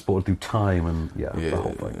transported through time and the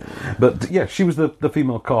whole thing. But yeah, she was the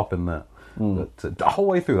female cop in that. But the whole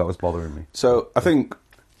way through that was bothering me. So I think,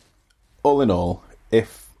 all in all,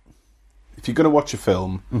 if you're going to watch a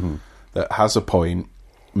film that has a point,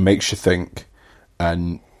 makes you think,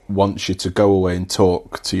 and wants you to go away and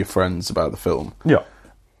talk to your friends about the film,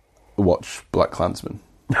 watch BlacKkKlansman.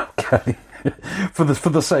 Okay. for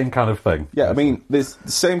the same kind of thing. Yeah, I mean, there's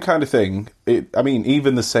the same kind of thing.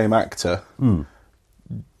 Even the same actor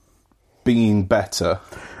being better.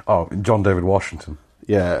 Oh, John David Washington.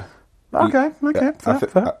 Yeah. Okay.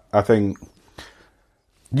 Fair. I think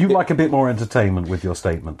you like a bit more entertainment with your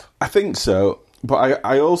statement. I think so, but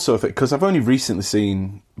I also think, because I've only recently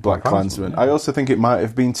seen BlacKkKlansman, I also think it might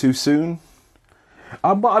have been too soon.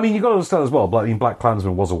 But I mean, you've got to understand as well.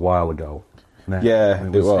 BlacKkKlansman was a while ago. Now,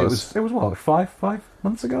 it was. It was what, 5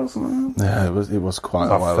 months ago, or something? Yeah, it was quite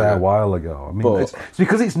a while. A fair while ago. I mean, it's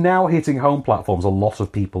because it's now hitting home platforms. A lot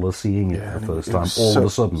of people are seeing it for the first time. All of a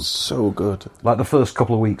sudden, so good. Like the first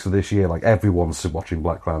couple of weeks of this year, like everyone's watching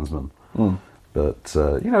BlacKkKlansman. But,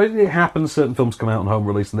 it happens. Certain films come out on home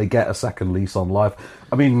release and they get a second lease on life.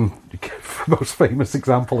 I mean, the most famous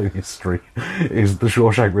example in history is The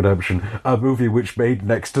Shawshank Redemption, a movie which made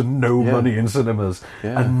next to no money in cinemas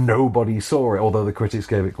and nobody saw it, although the critics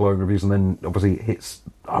gave it glowing reviews, and then obviously it hits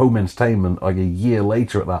home entertainment like a year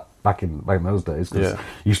later at that. Back in those days, because it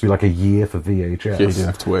used to be like a year for VHS. Yeah, you didn't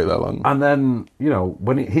have to wait that long. And then,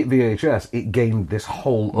 when it hit VHS, it gained this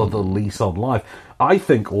whole other lease on life. I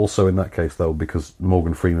think also in that case, though, because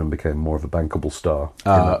Morgan Freeman became more of a bankable star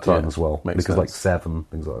in that time as well. Makes because sense. like Seven,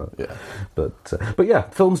 things like that. Yeah. But yeah,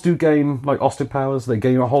 films do gain, like Austin Powers, they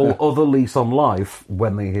gain a whole other lease on life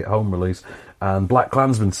when they hit home release. And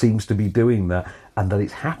BlacKkKlansman seems to be doing that. And that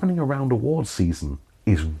it's happening around awards season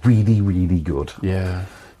is really, really good. Yeah.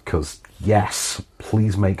 Because, yes,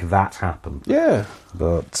 please make that happen. Yeah.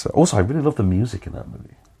 But also, I really love the music in that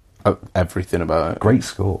movie. Everything about it. Great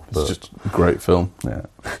score. It's just a great film. Yeah.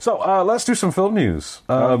 So, let's do some film news.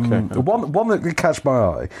 Okay. One that did catch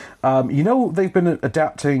my eye. They've been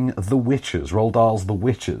adapting The Witches, Roald Dahl's The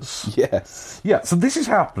Witches. Yes. Yeah, so this is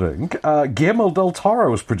happening. Guillermo del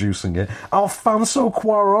Toro is producing it. Alfonso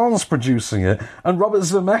Cuarón's producing it. And Robert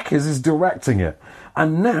Zemeckis is directing it.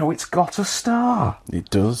 And now it's got a star. It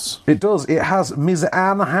does. It does. It has Ms.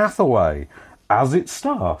 Anne Hathaway as its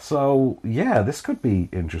star. So, yeah, this could be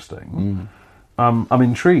interesting. I'm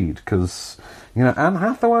intrigued because, Anne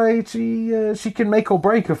Hathaway, she can make or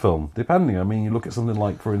break a film, depending. I mean, you look at something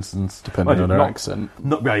like, for instance... Depending on her accent.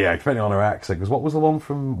 Depending on her accent. Because what was the one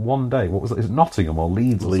from One Day? What was it? Is it Nottingham or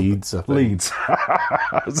Leeds? Leeds, I think. Leeds.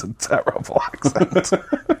 That was a terrible accent.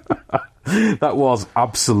 That was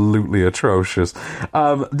absolutely atrocious.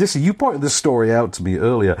 Dissy, you pointed this story out to me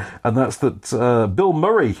earlier, and that's that Bill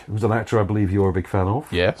Murray, who's an actor I believe you're a big fan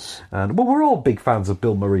of. Yes. And, well, we're all big fans of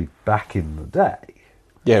Bill Murray back in the day.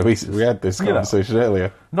 Yeah, we had this conversation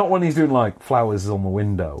earlier. Not when he's doing, like, Flowers on the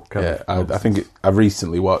Window. I think I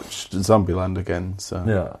recently watched Zombieland again, so...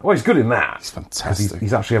 Yeah. Well, he's good in that. He's fantastic.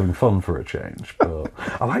 He's actually having fun for a change. But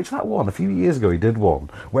I liked that one. A few years ago, he did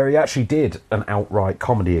one where he actually did an outright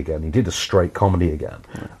comedy again. He did a straight comedy again.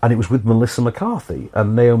 And it was with Melissa McCarthy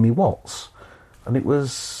and Naomi Watts. And it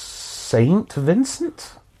was St.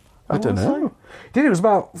 Vincent? I don't know. It was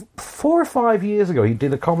about 4 or 5 years ago. He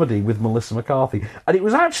did a comedy with Melissa McCarthy, and it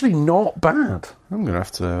was actually not bad. I'm going to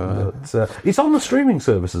have to... it's on the streaming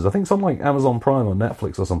services. I think it's on like Amazon Prime or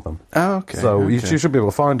Netflix or something. Oh, okay. So you should be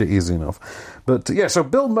able to find it easy enough. But yeah, so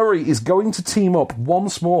Bill Murray is going to team up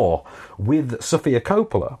once more with Sofia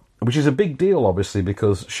Coppola, which is a big deal, obviously,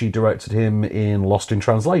 because she directed him in Lost in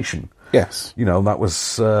Translation. Yes. You know, that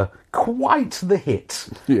was quite the hit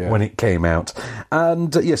when it came out.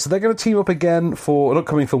 And, so they're going to team up again for an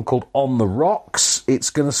upcoming film called On the Rocks. It's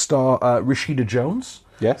going to star Rashida Jones.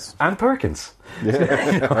 Yes. Anne Perkins.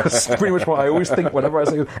 Yeah. That's pretty much what I always think whenever I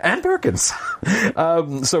say Anne Perkins.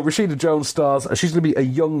 So Rashida Jones stars. She's going to be a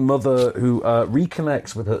young mother who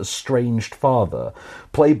reconnects with her estranged father,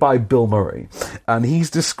 played by Bill Murray. And he's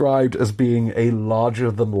described as being a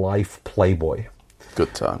larger-than-life playboy.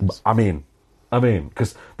 Good times. I mean,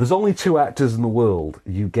 because there's only 2 actors in the world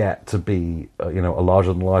you get to be, a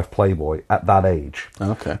larger-than-life playboy at that age.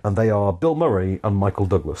 Okay. And they are Bill Murray and Michael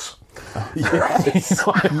Douglas. Yes.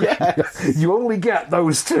 Yes. You only get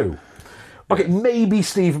those 2. Okay, maybe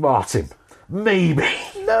Steve Martin. Maybe.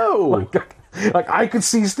 No. Like I could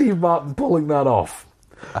see Steve Martin pulling that off.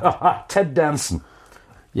 Ted Danson.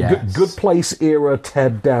 Yes. Good Place era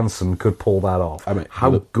Ted Danson could pull that off. I mean,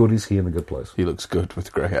 how good is he in The Good Place? He looks good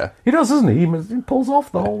with grey hair. He does, doesn't he? He pulls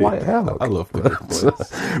off the whole white hair look. I love The Good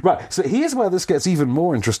Place. Right, so here's where this gets even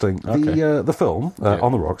more interesting. Okay. The film,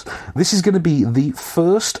 On the Rocks, this is going to be the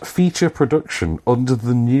first feature production under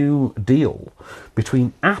the new deal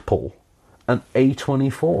between Apple and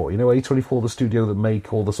A24. You know, A24, the studio that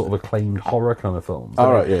make all the sort of acclaimed horror kind of films.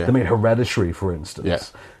 They made Hereditary, for instance. Yeah.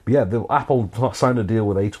 But yeah, Apple signed a deal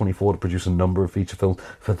with A24 to produce a number of feature films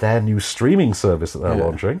for their new streaming service that they're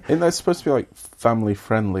launching. Isn't that supposed to be, like,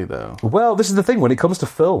 family-friendly, though? Well, this is the thing. When it comes to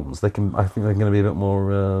films, I think they're going to be a bit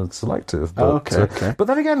more selective. But, okay. But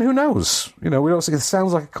then again, who knows? You know, we don't. It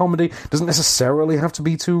sounds like a comedy. Doesn't necessarily have to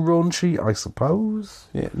be too raunchy, I suppose.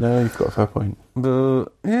 Yeah, no, you've got a fair point. But,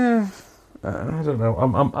 yeah... I don't know.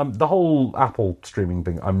 I'm the whole Apple streaming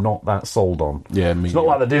thing. I'm not that sold on. Yeah, me. It's not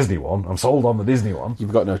like the Disney one. I'm sold on the Disney one.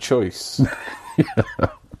 You've got no choice.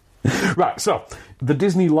 Right. So the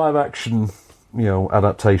Disney live action,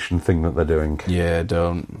 adaptation thing that they're doing. Yeah,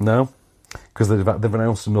 don't. No, because they've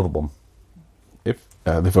announced another one. If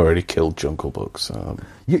they've already killed Jungle Book, so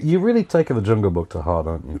you're really taking the Jungle Book to heart,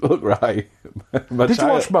 aren't you? Look, right. Did you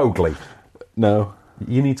watch Mowgli? No.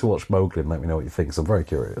 You need to watch Mowgli and let me know what you think. 'Cause I'm very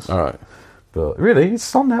curious. All right. But really,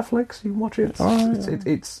 it's on Netflix. You can watch it.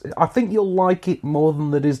 It's I think you'll like it more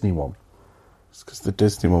than the Disney one. It's because the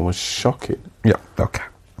Disney one was shocking. Yeah, okay.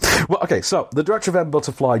 Well, okay, so the director of M.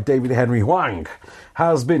 Butterfly, David Henry Hwang,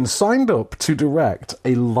 has been signed up to direct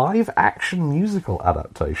a live-action musical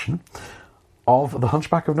adaptation of The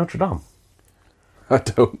Hunchback of Notre Dame. I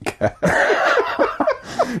don't care.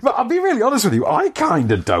 But I'll be really honest with you, I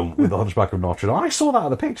kind of don't with The Hunchback of Notre Dame. I saw that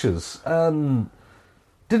in the pictures and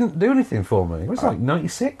didn't do anything for me. It was like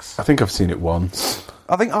 96? I think I've seen it once.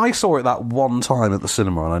 I think I saw it that one time at the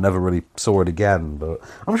cinema and I never really saw it again, but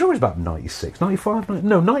I'm sure it was about 96, 95,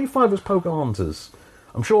 no, 95 was Pocahontas.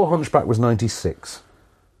 I'm sure Hunchback was 96.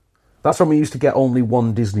 That's when we used to get only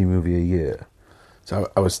one Disney movie a year. So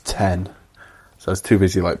I was 10, so I was too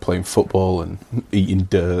busy playing football and eating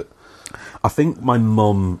dirt. I think my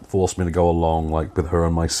mum forced me to go along, with her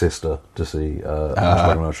and my sister to see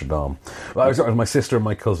Hunchback of Notre Dame. Well, it was my sister and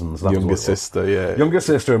my cousins. Younger sister, yeah. Younger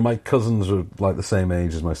sister, and my cousins were the same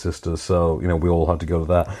age as my sister, so we all had to go to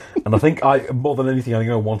that. And I think more than anything,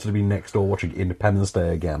 I wanted to be next door watching Independence Day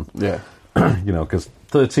again. Yeah. Because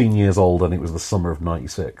 13 years old and it was the summer of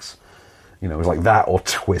 96. It was like that or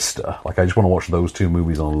Twister. I just want to watch those 2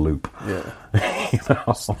 movies on loop. Yeah.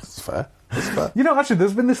 That's fair. Actually,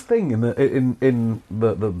 there's been this thing in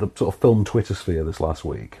the sort of film Twitter sphere this last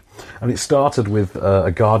week, and it started with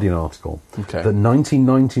a Guardian article that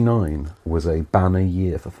 1999 was a banner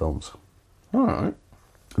year for films. All right.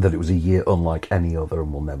 That it was a year unlike any other,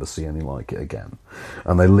 and we'll never see any like it again.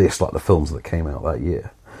 And they list the films that came out that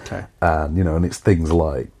year. Okay. And, and it's things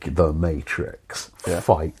like The Matrix,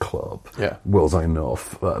 Fight Club, Will's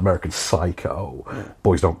Enough, American Psycho,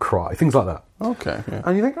 Boys Don't Cry, things like that. Okay. Yeah.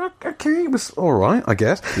 And you think, okay, it was all right, I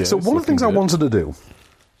guess. Yeah, so one of the things I wanted to do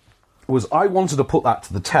was I wanted to put that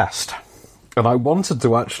to the test. And I wanted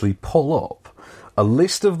to actually pull up a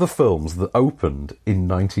list of the films that opened in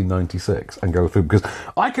 1996 and go through, because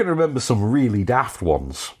I can remember some really daft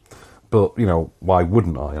ones, but, why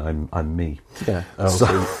wouldn't I? I'm me. Yeah,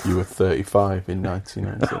 so you were 35 in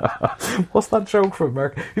 1996. What's that joke from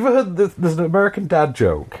America? You ever heard there's an American Dad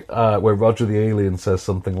joke where Roger the Alien says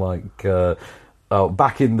something like,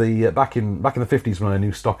 back in the 50s when I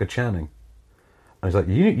knew Stocker Channing. I was like,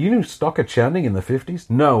 you knew Stocker Channing in the 50s?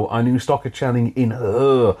 No, I knew Stocker Channing in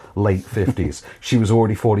her late 50s. She was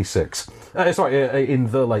already 46. In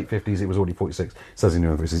the late 50s, it was already 46. Says in the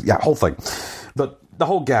 50s. Yeah, whole thing. The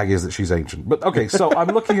whole gag is that she's ancient. But, okay, so I'm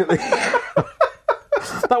looking at the...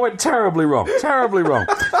 That went terribly wrong. Terribly wrong.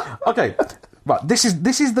 Okay, right, this is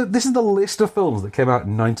the list of films that came out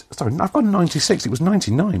in... Sorry, I've got 96. It was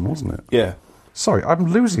 99, wasn't it? Yeah. Sorry, I'm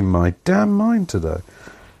losing my damn mind today.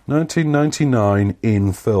 1999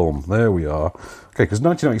 in film. There we are. Okay, because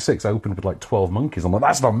 1996 opened with 12 Monkeys. I'm like,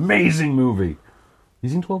 that's an amazing movie. You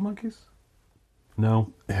seen 12 Monkeys?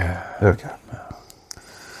 No. Yeah. There we go.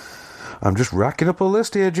 I'm just racking up a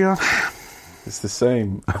list here, John. It's the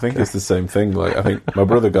same. I think it's the same thing. I think my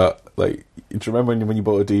brother got do you remember when you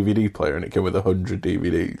bought a DVD player and it came with 100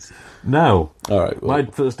 DVDs? No. All right. My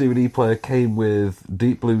first DVD player came with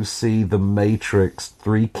Deep Blue Sea, The Matrix,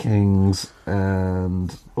 Three Kings,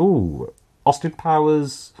 and Austin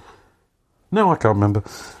Powers. No, I can't remember.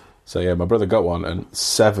 So yeah, my brother got one, and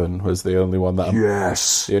Seven was the only one that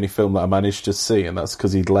the only film that I managed to see, and that's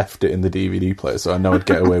because he'd left it in the DVD player. So I know I'd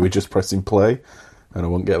get away with just pressing play. And I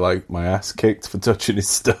won't get my ass kicked for touching his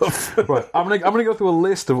stuff. Right, I'm gonna go through a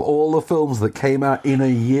list of all the films that came out in a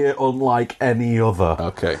year unlike any other.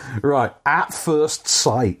 Okay. Right, At First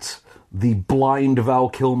Sight, the blind Val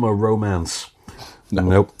Kilmer romance. No.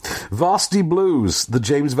 Nope. Varsity Blues, the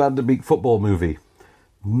James Van Der Beek football movie.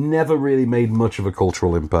 Never really made much of a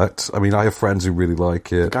cultural impact. I mean, I have friends who really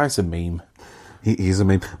like it. The guy's a meme. He's a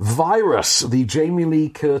meme. Virus, the Jamie Lee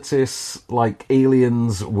Curtis,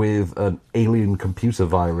 aliens with an alien computer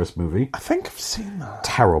virus movie. I think I've seen that.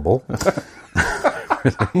 Terrible.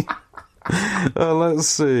 Let's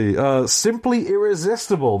see. Simply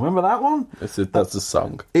Irresistible. Remember that one? That's a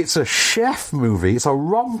song. It's a chef movie. It's a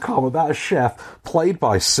rom-com about a chef played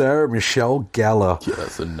by Sarah Michelle Gellar. Yeah,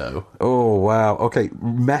 that's a no. Oh, wow. Okay.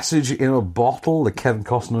 Message in a Bottle, the Kevin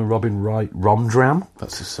Costner, Robin Wright rom-dram.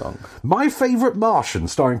 That's a song. My Favourite Martian,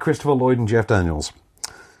 starring Christopher Lloyd and Jeff Daniels.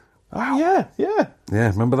 Oh, yeah. Yeah,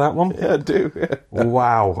 remember that one? Yeah, I do. Yeah.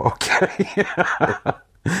 Wow. Okay.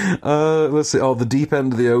 Let's see. The Deep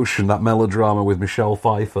End of the Ocean, that melodrama with Michelle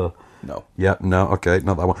Pfeiffer. No. Yeah, no, okay,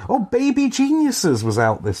 not that one. Baby Geniuses was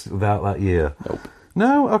out that year. Nope.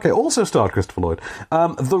 No? Okay, also starred Christopher Lloyd.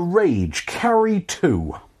 The Rage, Carrie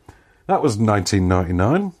 2. That was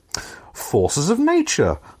 1999. Forces of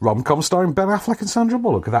Nature, rom-com starring Ben Affleck and Sandra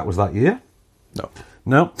Bullock. That was that year.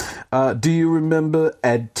 No. Do you remember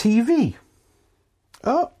Ed TV?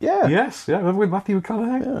 Oh, yeah. Yes, yeah, remember with Matthew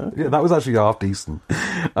McConaughey? Yeah, that was actually half decent.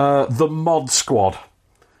 The Mod Squad.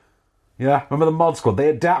 Yeah, remember the Mod Squad? They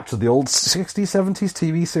adapted the old 60s, 70s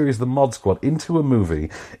TV series The Mod Squad into a movie.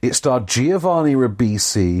 It starred Giovanni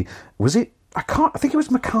Ribisi. Was it? I think it was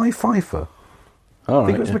Mekhi Phifer. Oh, I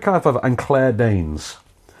think it was Mekhi Phifer and Claire Danes.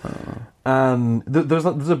 Oh. And there's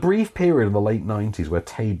a brief period in the late 90s where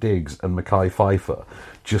Taye Diggs and Mekhi Phifer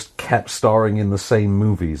just kept starring in the same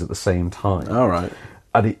movies at the same time. All right.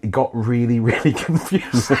 And it got really, really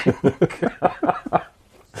confusing.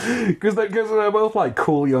 Because they're both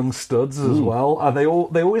cool young studs as well, and they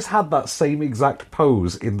always had that same exact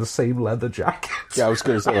pose in the same leather jacket. Yeah, I was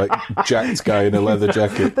going to say jacked guy in a leather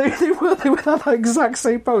jacket. they would have that exact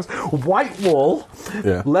same pose. White wall,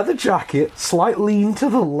 leather jacket, slight lean to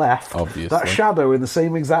the left. Obviously, that shadow in the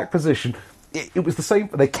same exact position. It was the same.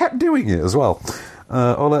 They kept doing it as well.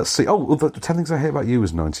 Let's see. The 10 Things I Hate About You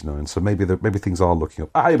was 99, so maybe things are looking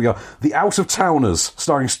up. Here we go. The Out of Towners,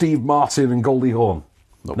 starring Steve Martin and Goldie Hawn.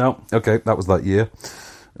 Nope. No, okay, that was that year.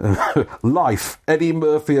 Life, Eddie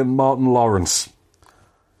Murphy and Martin Lawrence.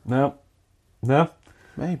 No.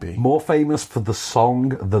 Maybe. More famous for the song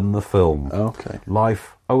than the film. Okay.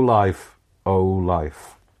 Life, oh life, oh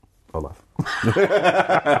life, oh life.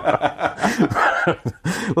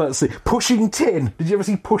 Let's see. Pushing Tin. Did you ever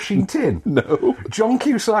see Pushing Tin? No. John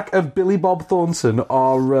Cusack and Billy Bob Thornton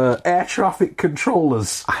are air traffic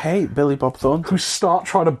controllers. I hate Billy Bob Thornton. Who start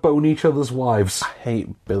trying to bone each other's wives. I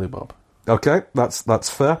hate Billy Bob. Okay, that's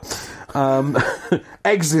fair.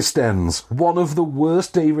 Existenz, one of the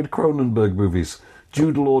worst David Cronenberg movies.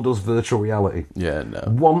 Jude Law does virtual reality. Yeah, no.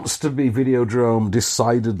 Wants to be Videodrome,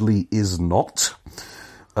 decidedly is not.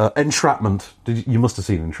 Entrapment. You must have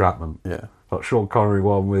seen Entrapment. Yeah. That Sean Connery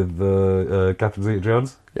one with Catherine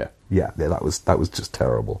Zeta-Jones? Yeah. Yeah, that was just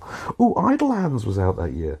terrible. Oh, Idle Hands was out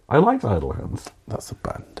that year. I liked Idle Hands. That's a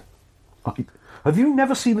band. Have you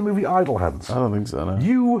never seen the movie Idle Hands? I don't think so, no.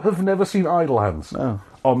 You have never seen Idle Hands? No.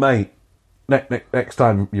 Oh, mate. Next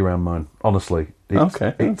time you're around mine, honestly.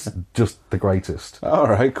 It's just the greatest. All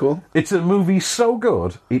right, cool. It's a movie so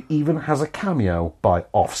good, it even has a cameo by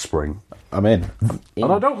Offspring. I'm in.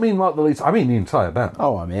 And I don't mean like the lead, I mean the entire band.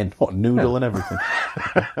 Oh, I'm in. What, Noodle and everything?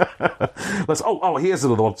 Here's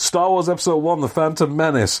another one. Star Wars Episode 1, The Phantom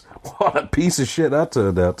Menace. What a piece of shit that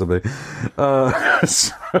turned out to be.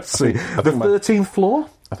 Let's see. The 13th Floor?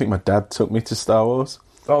 I think my dad took me to Star Wars.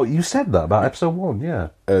 Oh, you said that about Episode 1, yeah.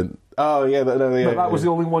 That was the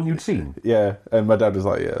only one you'd seen? Yeah, and my dad was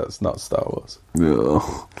like, yeah, it's not Star Wars.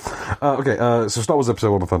 So Star Wars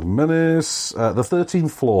Episode 1, The Phantom Menace. The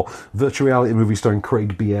 13th Floor, virtual reality movie starring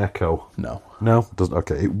Craig Bierko. No. No? Doesn't.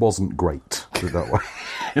 Okay, it wasn't great, put it that way.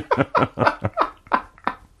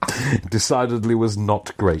 Decidedly was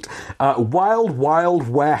not great. Wild Wild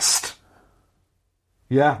West.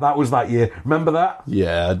 Yeah, that was that year. Remember that?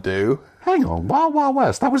 Yeah, I do. Hang on, Wild Wild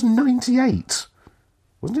West, that was 98.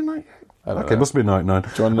 Wasn't it 98? Okay, it must be 99. Do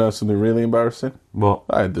you want to know something really embarrassing? What?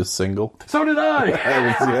 I had this single. So did I!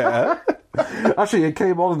 Yeah. Actually, it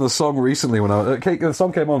came on in the song recently the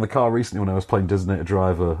song came on in the car recently when I was playing Designated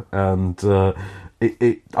Driver, and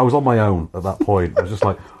I was on my own at that point. I was just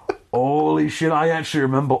like, holy shit, I actually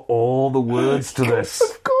remember all the words to this.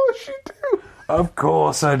 Of course you do. Of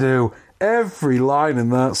course I do. Every line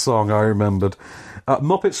in that song I remembered.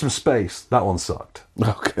 Muppets from Space, that one sucked.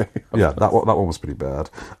 Okay. Yeah, that one was pretty bad.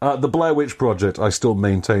 The Blair Witch Project, I still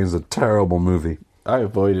maintain, is a terrible movie. I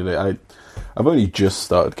avoided it. I've only just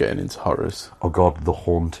started getting into horrors. Oh god, The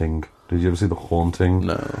Haunting. Did you ever see The Haunting?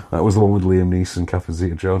 No. That was the one with Liam Neeson, Catherine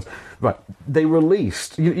Zeta-Jones. Right, they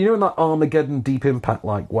released, you know, in that Armageddon Deep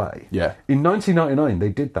Impact-like way? Yeah. In 1999, they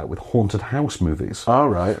did that with haunted house movies. Oh,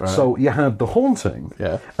 right. So you had The Haunting,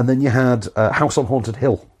 yeah, and then you had House on Haunted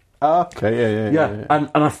Hill. Okay, yeah. And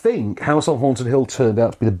I think House on Haunted Hill turned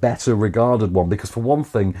out to be the better regarded one, because for one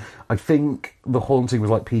thing, I think The Haunting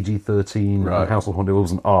was like PG-13, right, and House on Haunted Hill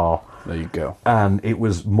was an R. There you go. And it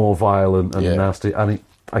was more violent and nasty, and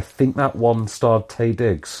I think that one starred Taye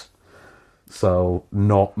Diggs. So,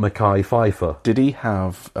 not Mekhi Phifer. Did he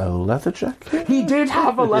have a leather jacket? He did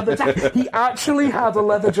have a leather jacket. He actually had a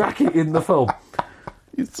leather jacket in the film.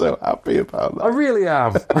 You're so happy about that. I really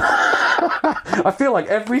am. I feel like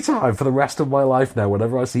every time for the rest of my life now,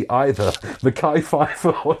 whenever I see either Mekhi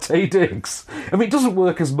Phifer or Taye Diggs, I mean, it doesn't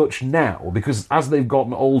work as much now, because as they've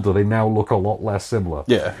gotten older, they now look a lot less similar.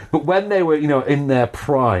 Yeah. But when they were, in their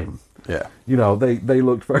prime, yeah, they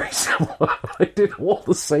looked very similar. They did all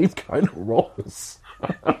the same kind of roles.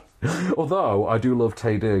 Although, I do love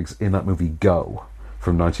Taye Diggs in that movie Go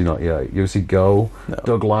from 1998. You ever see Go? No.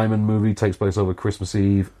 Doug Liman movie, takes place over Christmas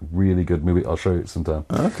Eve. Really good movie. I'll show you it sometime.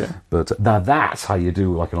 Okay. But now that's how you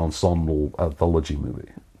do like an ensemble anthology movie.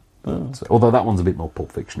 So, although that one's a bit more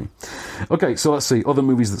Pulp Fiction-y. Okay, so let's see. Other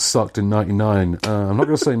movies that sucked in 99. I'm not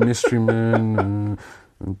going to say Mystery Man.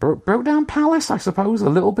 Broke Down Palace, I suppose, a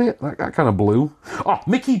little bit. That kind of blue. Oh,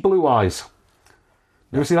 Mickey Blue Eyes.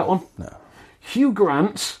 You ever see that one? No. Hugh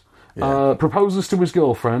Grant proposes to his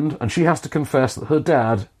girlfriend, and she has to confess that her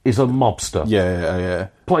dad is a mobster. Yeah.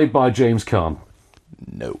 Played by James Caan.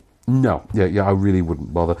 No. Yeah, I really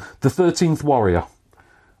wouldn't bother. The 13th Warrior.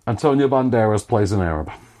 Antonio Banderas plays an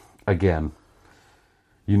Arab. Again.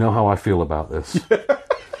 You know how I feel about this.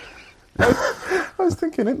 I was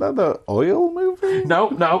thinking, isn't that the oil movie?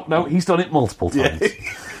 No, he's done it multiple times.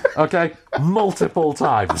 Okay, multiple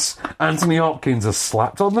times. Anthony Hopkins has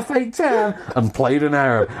slapped on the fake tan and played an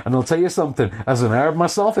Arab. And I'll tell you something, as an Arab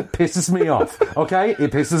myself, it pisses me off. Okay,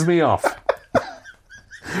 it pisses me off.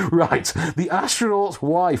 Right, The Astronaut's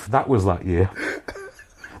Wife, that was that year.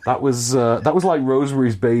 That was like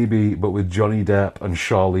Rosemary's Baby, but with Johnny Depp and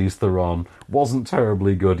Charlize Theron. Wasn't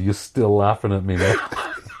terribly good. You're still laughing at me there.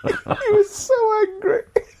 He was so angry.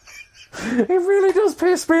 It really does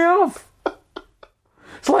piss me off.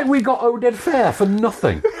 It's like we got Oded Fair for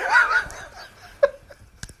nothing.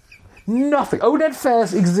 Nothing. Oded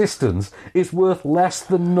Fair's existence is worth less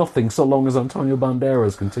than nothing so long as Antonio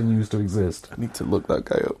Banderas continues to exist. I need to look that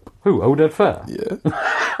guy up. Who, Oded Fair? Yeah.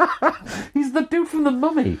 He's the dude from The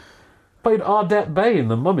Mummy. Played Ardette Bay in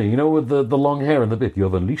The Mummy, you know, with the long hair and the bit. You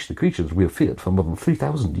have unleashed the creatures we have feared for more than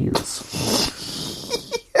 3,000 years.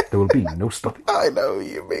 There will be no stopping. I know what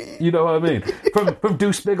you mean. You know what I mean? From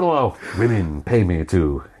Deuce Bigelow. Women pay me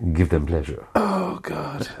to give them pleasure. Oh,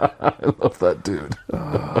 God. I love that dude.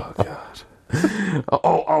 Oh, God.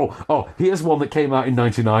 Oh, here's one that came out in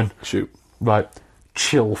 99. Shoot. Right.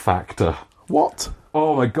 Chill Factor. What?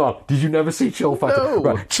 Oh my God! Did you never see Chill Factor? No.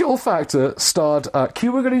 Right. Chill Factor starred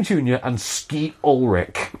Cuba Gooding Jr. and Skeet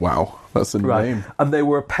Ulrich. Wow, that's a name. And they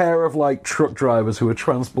were a pair of like truck drivers who were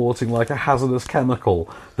transporting like a hazardous chemical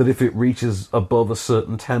that, if it reaches above a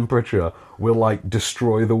certain temperature, will like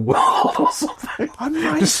destroy the world or something.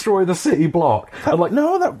 Destroy the city block.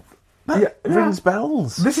 That rings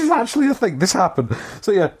bells. This is actually a thing. This happened.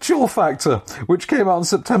 So yeah, Chill Factor, which came out on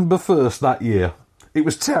September 1st that year. It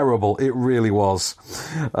was terrible. It really was.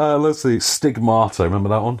 Let's see. Stigmata. Remember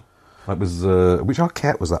that one? That was... which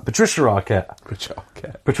Arquette was that? Patricia Arquette.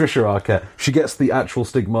 Patricia Arquette. She gets the actual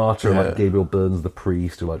stigmata, like Gabriel Burns, the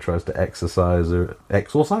priest, who like tries to exorcise her...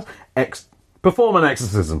 Exorcise? Perform an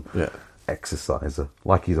exorcism. Yeah. Exerciser,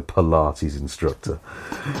 like he's a Pilates instructor.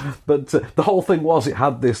 But the whole thing was, it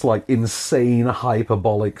had this like insane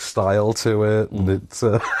hyperbolic style to it, and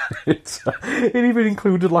it even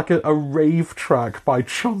included like a rave track by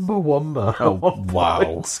Chumbawamba. Oh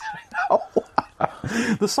wow!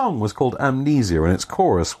 The song was called Amnesia, and its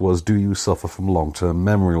chorus was "Do you suffer from long-term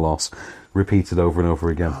memory loss?" repeated over and over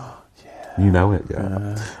again. Oh, yeah. You know it,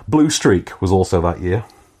 yeah. Blue Streak was also that year.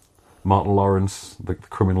 Martin Lawrence, the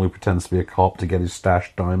criminal who pretends to be a cop to get his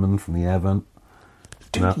stashed diamond from the air vent.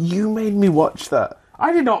 Dude, you made me watch that.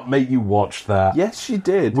 I did not make you watch that. Yes, you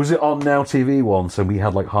did. Was it on Now TV once, and we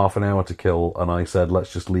had like half an hour to kill, and I said,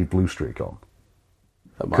 let's just leave Blue Streak on?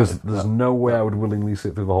 Because there's no way I would willingly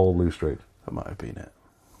sit through the whole Blue Streak. That might have been it.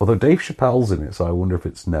 Although Dave Chappelle's in it, so I wonder if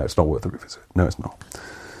it's... No, it's not worth a revisit. No, it's not.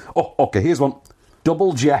 Oh, okay, here's one.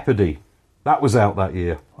 Double Jeopardy. That was out that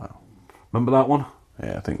year. Wow. Remember that one?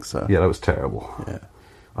 Yeah, I think so. Yeah, that was terrible. Yeah.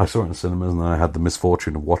 I saw it in cinemas, and then I had the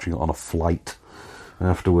misfortune of watching it on a flight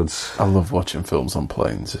afterwards. I love watching films on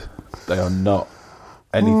planes. They are not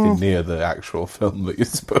anything near the actual film that you're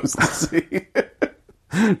supposed to see.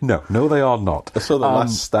 No, they are not. I saw The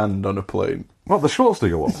Last Stand on a plane. What, the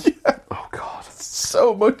Schwarzenegger one? Yeah. Oh, God.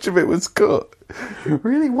 So much of it was cut.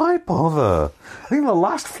 Really? Why bother? I think the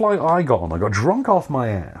last flight I got on, I got drunk off my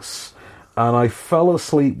ass, and I fell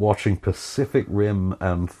asleep watching Pacific Rim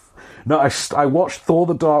and... I watched Thor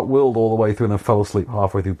the Dark World all the way through and then fell asleep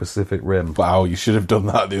halfway through Pacific Rim. Wow, you should have done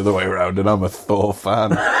that the other way around, and I'm a Thor fan.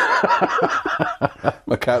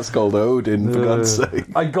 My cat's called Odin, for God's sake.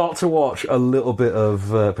 I got to watch a little bit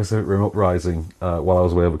of Pacific Rim Uprising while I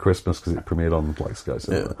was away over Christmas, because it premiered on like Sky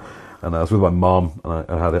Cinema. Yeah. And I was with my mum, and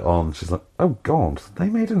I had it on. She's like, oh, God, they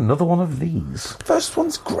made another one of these. First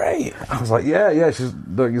one's great. I was like, yeah. She's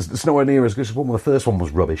like, it's nowhere near as good as the first one was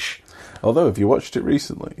rubbish. Although, have you watched it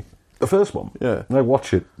recently? The first one? Yeah. I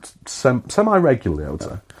watch it semi-regularly, I would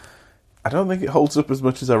say. I don't think it holds up as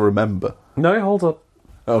much as I remember. No, it holds up.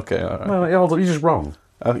 Okay, all right. No, it holds up. You're just wrong.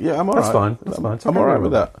 Yeah, I'm all right. That's fine. That's fine. I'm all right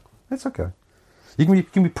with that. It's okay. You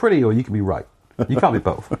can be pretty or you can be right. You can't be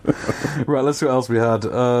both. Right, let's see what else we had.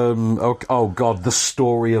 Oh, God, The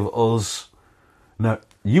Story of Us. Now,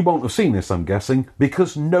 you won't have seen this, I'm guessing,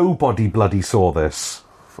 because nobody bloody saw this.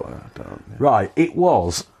 Right, it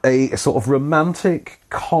was a sort of romantic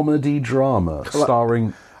comedy drama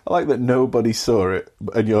starring... I like that nobody saw it,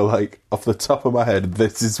 and you're like, off the top of my head,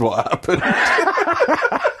 this is what happened.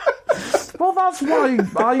 Well, that's why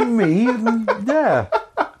I'm me, and yeah.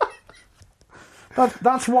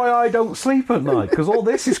 That's why I don't sleep at night, because all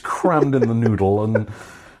this is crammed in the noodle, and,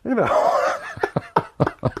 you know...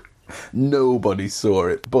 Nobody saw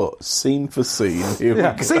it, but scene for scene, here we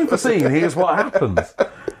go. Scene for scene, here's what happens.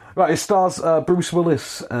 Right, it stars Bruce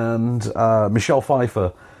Willis and Michelle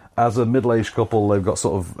Pfeiffer as a middle-aged couple. They've got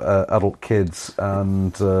sort of adult kids,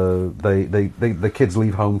 and the kids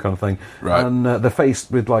leave home, kind of thing. Right. And they're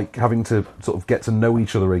faced with like having to sort of get to know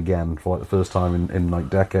each other again for like the first time in like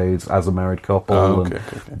decades as a married couple. Oh, okay,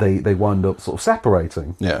 and they wind up sort of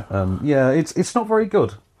separating. Yeah. It's not very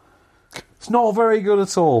good. It's not very good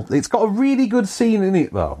at all. It's got a really good scene in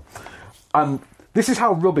it, though. And this is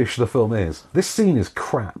how rubbish the film is. This scene is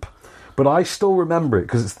crap. But I still remember it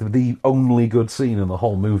because it's the only good scene in the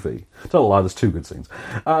whole movie. Tell a lie, there's two good scenes.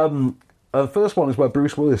 The first one is where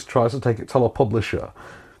Bruce Willis tries to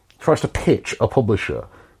pitch a publisher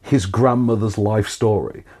his grandmother's life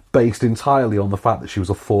story, based entirely on the fact that she was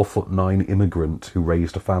a 4'9" immigrant who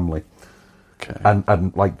raised a family. Okay.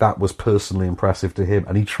 And like that was personally impressive to him,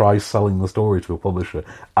 and he tries selling the story to a publisher,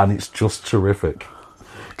 and it's just terrific.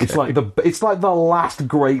 It's like the last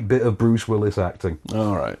great bit of Bruce Willis acting.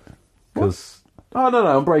 All right. Because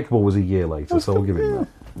Unbreakable was a year later, so I'll give him that.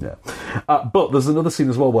 Yeah. But there's another scene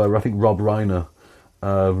as well where I think Rob Reiner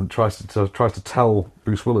tries to tell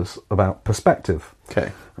Bruce Willis about perspective.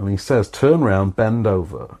 Okay. And he says, "Turn round, bend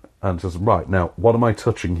over," and says, "Right now, what am I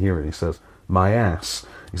touching here?" And he says, "My ass."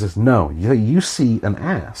 He says, "No, you see an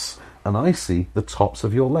ass, and I see the tops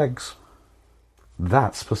of your legs.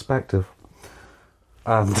 That's perspective."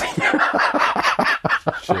 And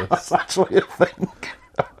that's actually a thing.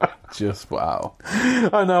 Just wow.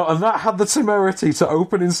 I know, and that had the temerity to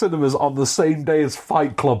open in cinemas on the same day as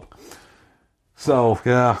Fight Club. So,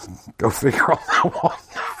 yeah, go figure on that one.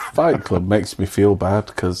 Fight Club makes me feel bad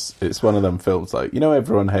because it's one of them films like,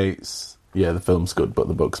 everyone hates, the film's good, but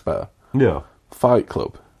the book's better. Yeah. Fight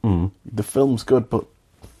Club. The film's good, but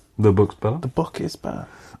the book's better. The book is better.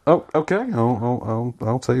 Oh, okay.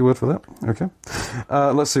 I'll take your word for that. Okay.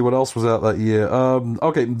 Let's see what else was out that year.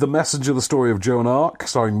 Okay, The Messenger, the story of Joan of Arc,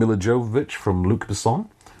 starring Mila Jovovich from Luc Besson.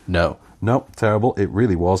 No, terrible. It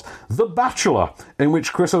really was. The Bachelor, in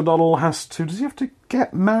which Chris O'Donnell does he have to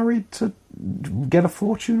get married to get a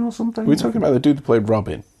fortune or something? Are we talking about the dude who played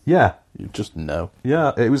Robin? Yeah. You just know.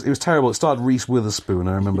 Yeah, it was terrible. It starred Reese Witherspoon,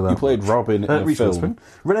 I remember that. He played Robin in a Reese film. Witherspoon.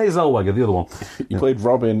 Renee Zellweger, the other one. He played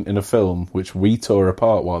Robin in a film which we tore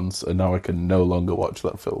apart once, and now I can no longer watch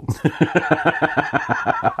that film.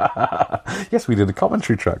 Yes, we did a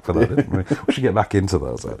commentary track for that, didn't we? We should get back into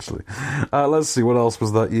those, actually. Let's see, what else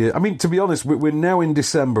was that year? I mean, to be honest, we're now in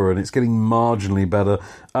December, and it's getting marginally better.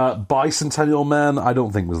 Bicentennial Man, I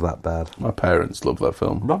don't think was that bad. My parents love that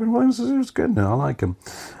film. Robin Williams was good now, I like him.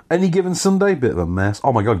 Any Given Sunday, bit of a mess.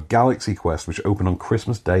 Oh my god, Galaxy Quest, which opened on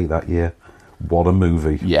Christmas Day that year. What a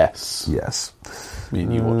movie. Yes. I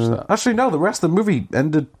mean, you watched that. Actually, no, the rest of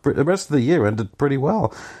the year ended pretty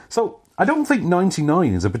well. So, I don't think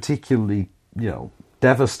 99 is a particularly,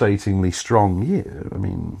 devastatingly strong year. I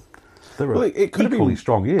mean, there are equally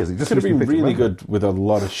strong years. It just could have been really good good with a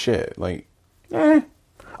lot of shit. I'd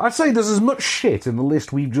say there's as much shit in the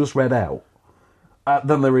list we've just read out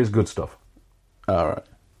than there is good stuff. All right.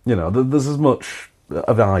 There's as much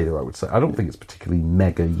of either, I would say. I don't think it's a particularly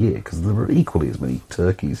mega year, because there are equally as many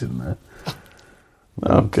turkeys in there.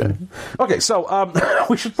 Okay, so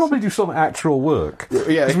we should probably do some actual work.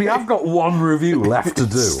 Yeah. Because we have got one review left to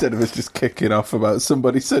do. Instead of us just kicking off about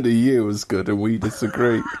somebody said a year was good and we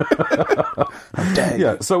disagree.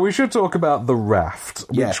 Yeah, so we should talk about The Raft,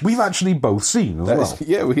 which we've actually both seen as well.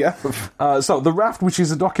 Yeah, we have. So The Raft, which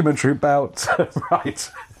is a documentary about...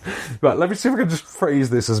 Right, let me see if I can just phrase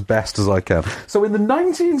this as best as I can. So in the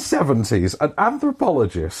 1970s, an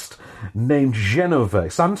anthropologist named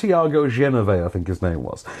Santiago Genove, I think his name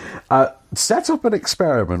was, set up an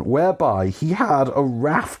experiment whereby he had a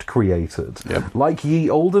raft created, like ye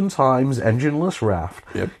olden times engineless raft,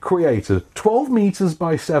 created 12 metres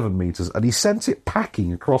by 7 metres, and he sent it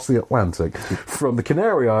packing across the Atlantic from the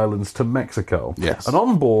Canary Islands to Mexico. Yes. And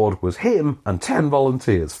on board was him and 10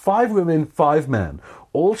 volunteers, 5 women, 5 men,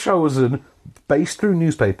 all chosen found through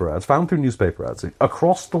newspaper ads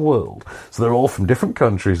across the world. So they're all from different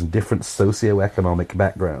countries and different socio-economic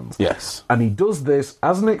backgrounds. Yes. And he does this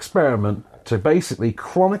as an experiment to basically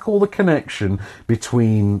chronicle the connection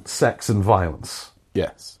between sex and violence.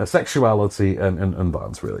 Yes. Sexuality and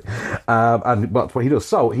violence, really. And that's what he does.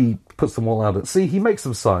 So he puts them all out at sea. He makes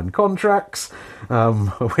them sign contracts,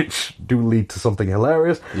 which do lead to something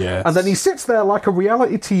hilarious. Yes. And then he sits there like a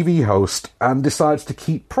reality TV host and decides to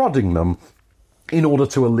keep prodding them in order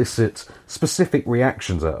to elicit specific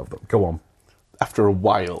reactions out of them. Go on. After a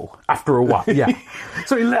while, yeah.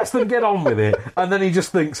 So he lets them get on with it, and then he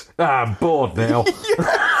just thinks, I'm bored now.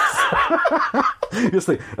 You just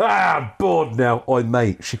think, bored now. Oi,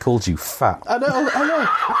 mate, she called you fat. I know.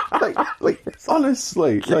 Like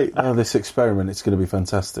honestly, this experiment, it's going to be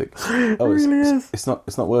fantastic. Oh, it really is. It's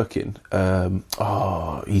not working.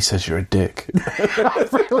 He says you're a dick. That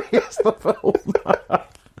really is the film.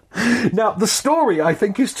 Now, the story, I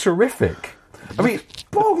think, is terrific. I mean, it's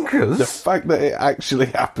bonkers. The fact that it actually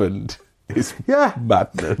happened is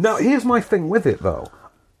madness. Now, here's my thing with it, though.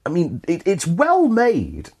 I mean, it's well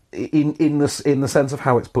made in the sense of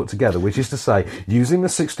how it's put together, which is to say, using the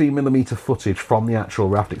 16mm footage from the actual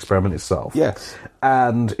raft experiment itself. Yes.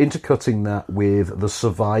 And intercutting that with the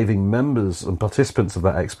surviving members and participants of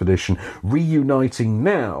that expedition, reuniting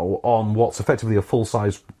now on what's effectively a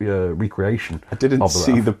full-size recreation. I didn't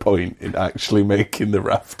see the point in actually making the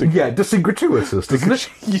raft again. Yeah, just gratuitous, doesn't it?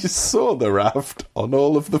 You saw the raft on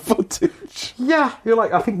all of the footage. Yeah, you're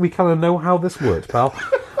like, I think we kind of know how this works, pal.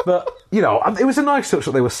 But, it was a nice touch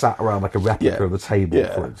that they were sat around like a replica of the table,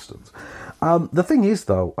 for instance. The thing is,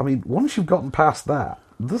 though, I mean, once you've gotten past that,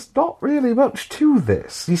 there's not really much to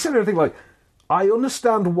this. You said everything like, I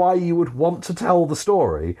understand why you would want to tell the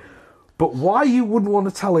story, but why you wouldn't want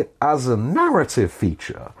to tell it as a narrative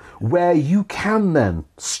feature, where you can then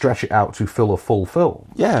stretch it out to fill a full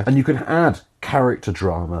film. Yeah. And you can add character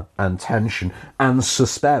drama and tension and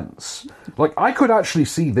suspense. Like, I could actually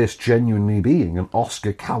see this genuinely being an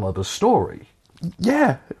Oscar-caliber story.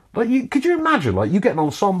 Yeah. Like, could you imagine, like, you get an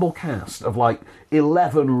ensemble cast of, like,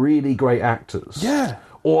 11 really great actors. Yeah.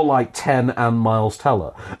 Or, like, 10 and Miles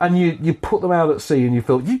Teller. And you put them out at sea and you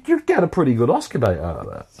feel, you'd get a pretty good Oscar bait out of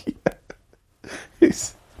that. Yeah.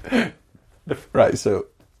 Right, so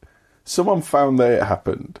someone found that it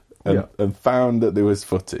happened and found that there was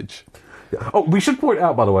footage. Oh, we should point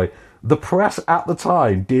out, by the way, the press at the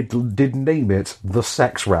time did name it the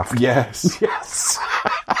Sex Raft. Yes. Yes.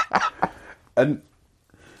 and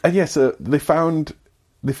yes, they found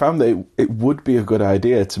that it would be a good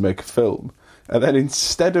idea to make a film. And then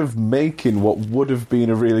instead of making what would have been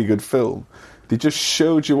a really good film, they just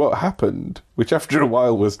showed you what happened, which after a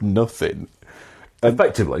while was nothing.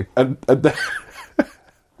 Effectively. And then,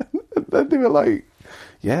 and then they were like,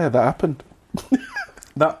 yeah, that happened.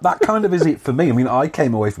 That kind of is it for me. I mean, I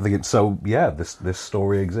came away from thinking, so, yeah, this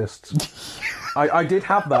story exists. I did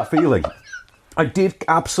have that feeling. I did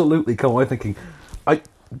absolutely come away thinking, I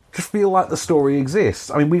just feel like the story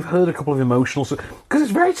exists. I mean, we've heard a couple of emotional... Because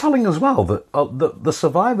it's very telling as well that the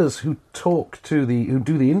survivors who who do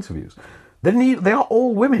the interviews, they are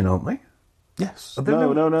all women, aren't they? Yes.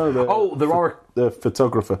 No. There are... The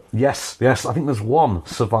photographer. Yes. I think there's one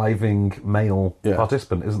surviving male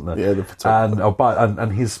participant, isn't there? Yeah, the photographer.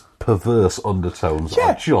 And his perverse undertones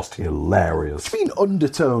are just hilarious. What do you mean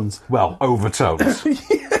undertones? Well, overtones.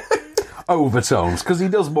 Overtones, because he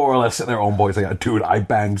does more or less sit there on boy saying, dude, I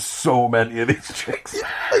banged so many of these chicks.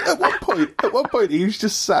 Like, at one point, he was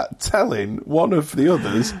just sat telling one of the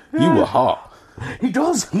others, you were hot. He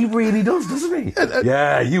does. He really does, doesn't he?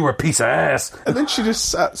 Yeah, you were a piece of ass. And then she just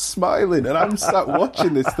sat smiling, and I'm sat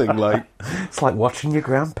watching this thing like... It's like watching your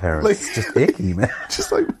grandparents. It's just icky, man.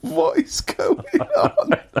 Just like, what is going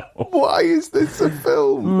on? Why is this a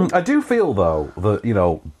film? I do feel, though, that, you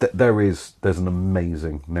know, there's an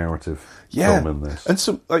amazing narrative film in this. And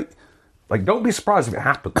so, like, don't be surprised if it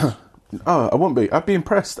happens. Oh, I won't be. I'd be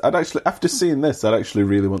impressed. I'd actually, after seeing this, I'd actually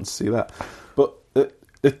really want to see that. But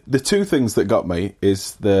the two things that got me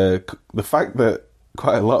is the fact that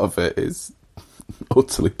quite a lot of it is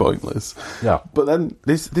utterly pointless. Yeah. But then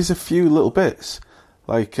there's a few little bits,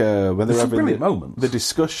 like when they're having the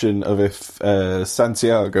discussion of if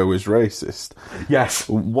Santiago was racist. Yes.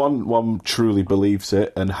 One truly believes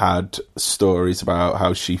it and had stories about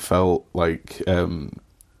how she felt like there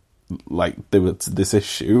was this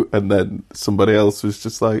issue, and then somebody else was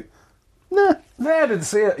just like, nah, I didn't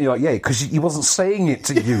see it. You're like, yeah, because he wasn't saying it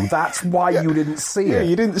to you. That's why you didn't see it. Yeah,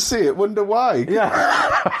 you didn't see it. Wonder why? Yeah,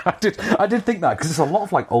 I did think that, because there's a lot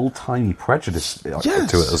of like old timey prejudice to it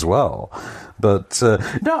as well. But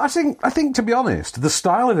no, I think to be honest, the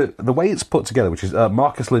style of it, the way it's put together, which is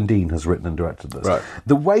Marcus Lindeen has written and directed this. Right.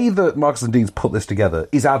 The way that Marcus Lindeen's put this together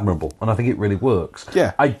is admirable, and I think it really works.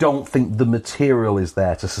 Yeah. I don't think the material is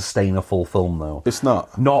there to sustain a full film, though. It's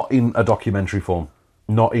not. Not in a documentary form.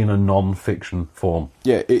 Not in a non-fiction form.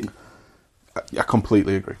 Yeah, I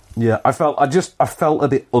completely agree. Yeah, I felt a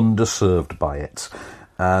bit underserved by it,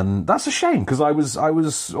 and that's a shame, because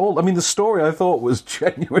the story I thought was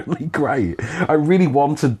genuinely great. I really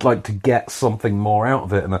wanted to get something more out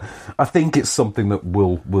of it, and I think it's something that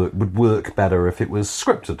would work better if it was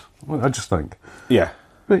scripted. I just think. Yeah,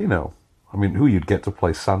 but I mean, who you'd get to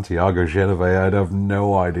play Santiago Genovese, I'd have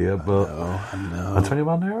no idea, but... I know. Antonio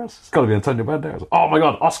Banderas? It's got to be Antonio Banderas. Oh my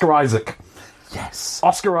god, Oscar Isaac. Yes.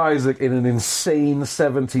 Oscar Isaac in an insane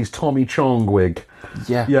 70s Tommy Chong wig.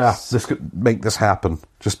 Yes. Yeah, this could make this happen.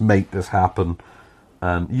 Just make this happen.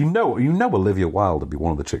 And you know Olivia Wilde would be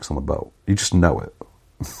one of the chicks on the boat. You just know it.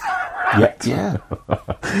 Yeah.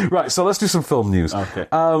 Right, so let's do some film news.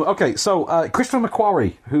 Okay. So Christopher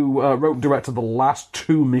McQuarrie, who wrote and directed the last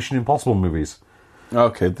two Mission Impossible movies.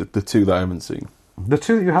 Okay, the two that I haven't seen. The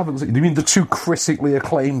two that you haven't seen? You mean the two critically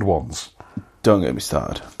acclaimed ones? Don't get me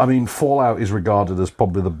started. I mean, Fallout is regarded as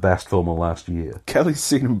probably the best film of last year. Kelly's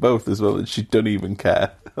seen them both as well, and she doesn't even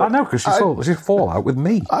care. I know, because she saw Fallout with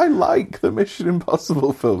me. I like the Mission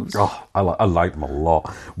Impossible films. Oh, I like them a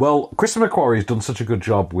lot. Well, Christopher McQuarrie has done such a good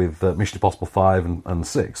job with Mission Impossible 5 and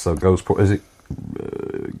 6, so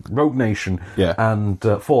Rogue Nation and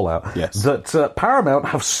Fallout, that Paramount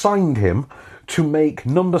have signed him to make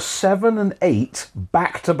number 7 and 8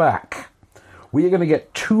 back-to-back, we are going to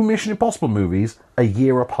get 2 Mission Impossible movies a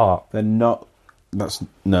year apart. They're not...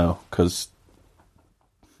 because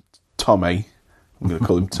Tommy... I'm going to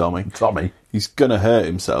call him Tommy. Tommy. He's going to hurt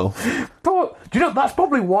himself. But, do you know, that's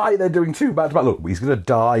probably why they're doing 2 back-to-back. Look, he's going to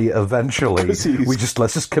die eventually.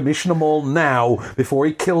 Let's just commission them all now before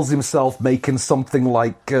he kills himself making something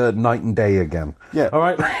like Night and Day again. Yeah. All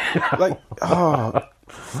right?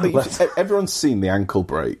 Everyone's seen the ankle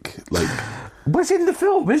break. Like, but it's in the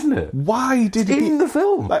film, isn't it? Why did he... in the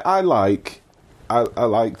film. Like, I like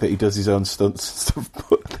that he does his own stunts and stuff,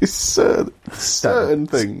 but there's certain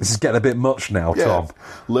things... This is getting a bit much now, Tom.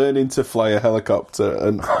 Learning to fly a helicopter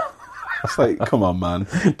and... It's like, come on, man.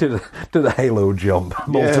 Did a halo jump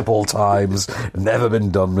multiple times. Never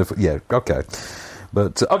been done before. Yeah, okay.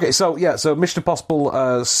 But, okay, so Mission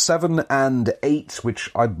Impossible 7 and 8,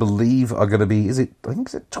 which I believe are going to be... I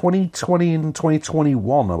think it's 2020 and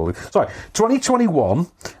 2021, I believe. Sorry, 2021...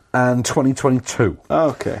 and 2022.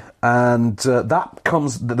 Okay. And that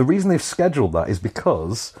comes... The reason they've scheduled that is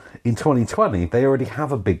because in 2020, they already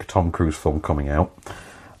have a big Tom Cruise film coming out,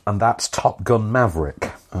 and that's Top Gun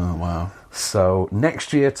Maverick. Oh, wow. So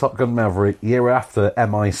next year, Top Gun Maverick. Year after,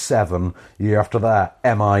 MI7. Year after that,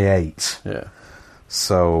 MI8. Yeah.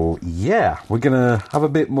 So, yeah, we're going to have a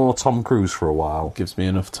bit more Tom Cruise for a while. Gives me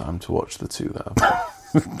enough time to watch the 2, though.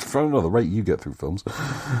 For another rate you get through films.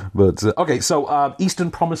 But, okay, so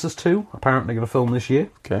Eastern Promises 2, apparently going to film this year.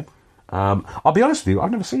 Okay. I'll be honest with you,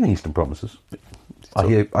 I've never seen Eastern Promises. I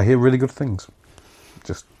hear really good things.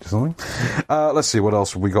 Just something. Let's see, what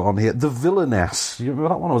else have we got on here? The Villainess. You remember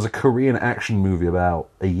that one? It was a Korean action movie about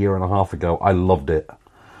a year and a half ago. I loved it.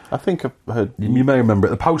 I think I've heard... You may remember it.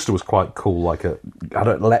 The poster was quite cool, like an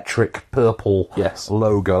electric purple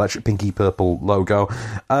logo, electric pinky purple logo.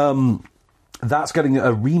 That's getting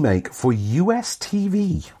a remake for US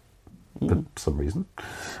TV for some reason.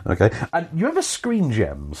 Okay. And you remember Screen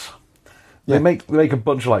Gems? Yeah. They make a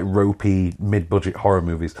bunch of like ropey mid-budget horror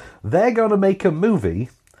movies. They're going to make a movie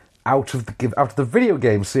out of the video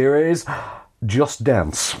game series Just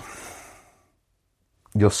Dance.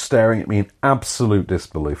 You're staring at me in absolute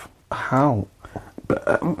disbelief. How? They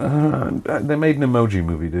made an emoji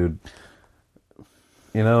movie, dude.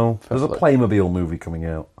 You know, there's a Playmobil movie coming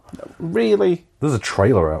out. Really? There's a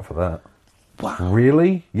trailer out for that. Wow.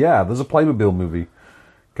 Really? Yeah, there's a Playmobil movie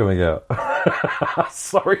coming out.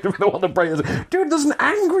 Sorry to be the one to break this. Dude, there's an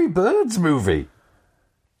Angry Birds movie.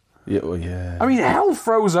 Yeah, well, yeah. I mean, hell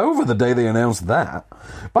froze over the day they announced that.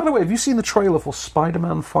 By the way, have you seen the trailer for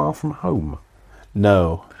Spider-Man Far From Home?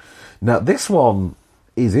 No. Now, this one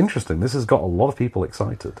is interesting. This has got a lot of people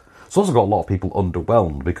excited. It's also got a lot of people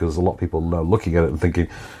underwhelmed because a lot of people are looking at it and thinking,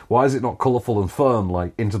 why is it not colourful and fun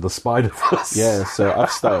like Into the Spider-Verse? Yeah, so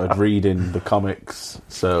I've started reading the comics.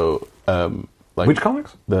 So, which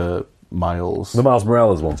comics? The Miles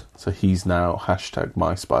Morales ones. So he's now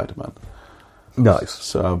 #MySpider-Man. Nice.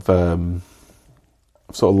 So I've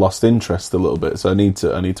sort of lost interest a little bit. So I need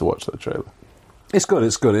to watch that trailer. It's good.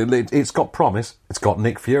 It's good. It's got promise. It's got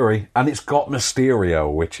Nick Fury, and it's got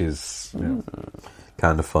Mysterio, which is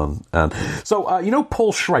kind of fun. And so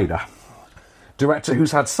Paul Schrader, director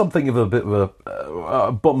who's had something of a bit of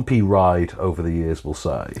a bumpy ride over the years, we'll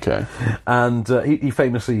say. Okay. And he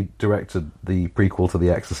famously directed the prequel to The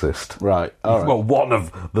Exorcist. Right. All right. Well, one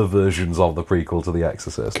of the versions of the prequel to The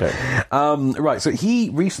Exorcist. Okay. Right. So he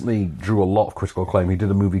recently drew a lot of critical acclaim. He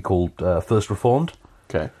did a movie called First Reformed.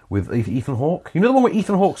 Okay. With Ethan Hawke. You know the one where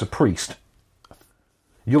Ethan Hawke's a priest?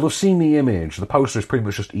 You'll have seen the image. The poster is pretty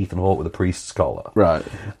much just Ethan Hawke with a priest's collar. Right.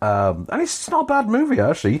 And it's not a bad movie,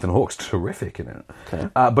 actually. Ethan Hawke's terrific in it. Okay.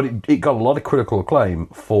 But it got a lot of critical acclaim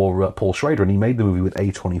for Paul Schrader, and he made the movie with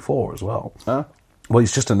A24 as well. Ah. Well,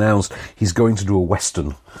 he's just announced he's going to do a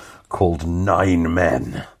Western called 9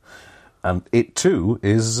 Men. And it, too,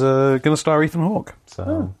 is going to star Ethan Hawke.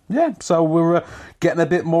 So, yeah, so we're getting a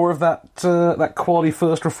bit more of that quality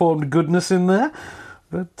First Reformed goodness in there.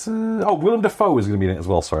 But, Willem Dafoe is going to be in it as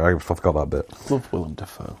well. Sorry, I forgot that bit. Love Willem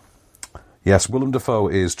Dafoe. Yes, Willem Dafoe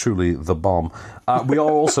is truly the bomb. We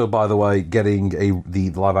are also, by the way, getting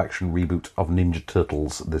the live-action reboot of Ninja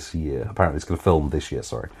Turtles this year. Apparently it's going to film this year,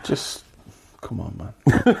 sorry. Just... Come on, man.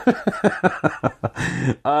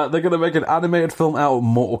 They're going to make an animated film out of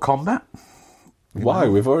Mortal Kombat. Why?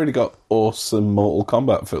 We've already got awesome Mortal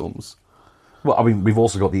Kombat films. Well, I mean, we've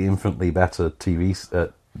also got the infinitely better TV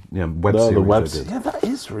web series. The web series. Yeah, that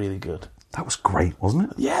is really good. That was great,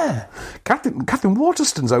 wasn't it? Yeah. Catherine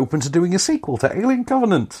Waterston's open to doing a sequel to Alien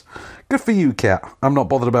Covenant. Good for you, Kat. I'm not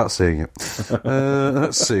bothered about seeing it.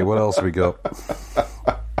 Let's see, what else have we got?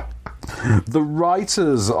 The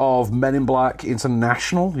writers of Men in Black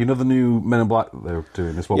International, you know the new Men in Black they're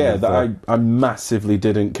doing this one. Yeah, with, that I massively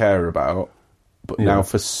didn't care about, but now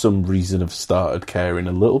for some reason have started caring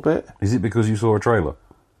a little bit. Is it because you saw a trailer?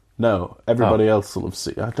 No, everybody else will have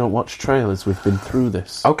seen. I don't watch trailers. We've been through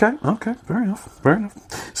this. Okay, fair enough.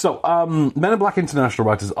 So, Men in Black International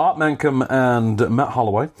writers Art Menken and Matt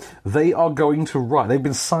Holloway, they are going to write. They've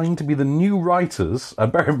been signed to be the new writers.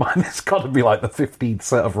 And bear in mind, it's got to be like the 15th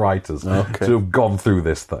set of writers to have gone through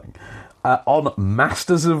this thing on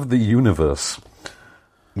Masters of the Universe.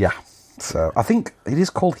 Yeah. So I think it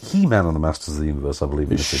is called He-Man and the Masters of the Universe, I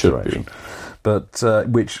believe, in this situation. But,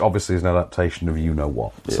 which obviously is an adaptation of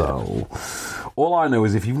you-know-what. Yeah. So, all I know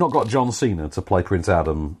is if you've not got John Cena to play Prince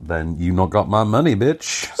Adam, then you not got my money,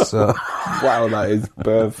 bitch. So, wow, that is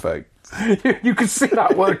perfect. You could see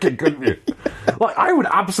that working, couldn't you? Like, I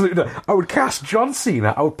would cast John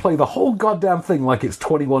Cena, I would play the whole goddamn thing like it's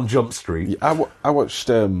 21 Jump Street. I watched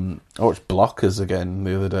Blockers again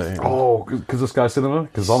the other day. Oh, because of Sky Cinema?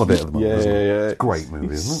 Because I'm a bit of them. Yeah. It's a great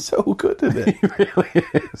movie, isn't it? So good, isn't it? It really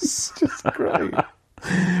is. It's just great.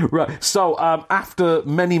 Right, so after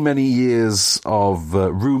many, many years of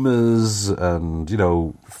rumours and,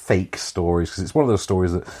 fake stories, because it's one of those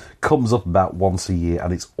stories that comes up about once a year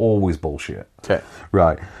and it's always bullshit. Okay.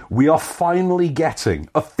 Right, we are finally getting,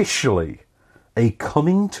 officially, a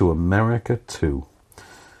Coming to America 2.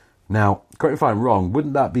 Now, correct me if I'm wrong,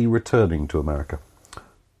 wouldn't that be Returning to America?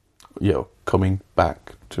 Coming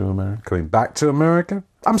back to America. Coming back to America?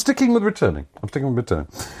 I'm sticking with Returning.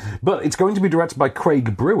 But it's going to be directed by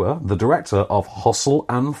Craig Brewer, the director of Hustle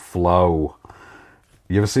and Flow.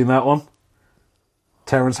 You ever seen that one?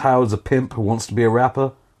 Terrence Howard's a pimp who wants to be a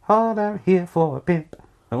rapper. Hard out here for a pimp.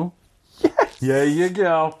 Oh? Yes. There you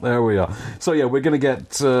go. There we are. So yeah, we're gonna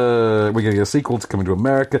get a sequel to Coming to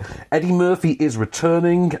America. Eddie Murphy is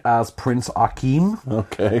returning as Prince Akeem.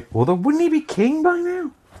 Okay. Although, wouldn't he be king by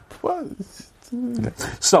now? What? Okay.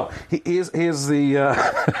 So here's the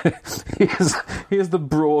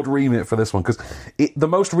broad remit for this one, because the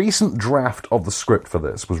most recent draft of the script for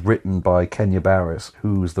this was written by Kenya Barris,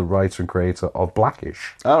 who's the writer and creator of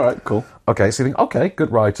Blackish. All right, cool. Okay, so you think, okay,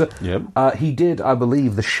 good writer. Yep. He did, I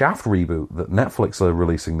believe, the Shaft reboot that Netflix are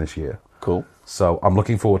releasing this year. Cool. So I'm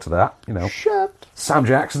looking forward to that. Shaft. Sam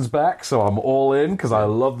Jackson's back, so I'm all in because I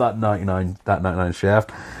love that 99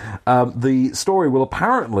 Shaft. The story will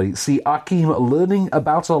apparently see Akeem learning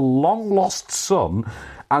about a long-lost son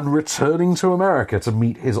and returning to America to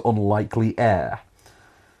meet his unlikely heir.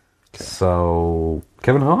 Okay. So,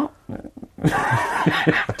 Kevin Hart?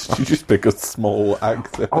 Did you just pick a small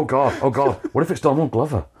actor? Oh, God. What if it's Donald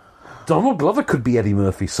Glover? Donald Glover could be Eddie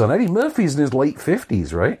Murphy's son. Eddie Murphy's in his late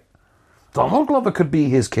 50s, right? Donald Glover could be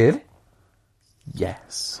his kid.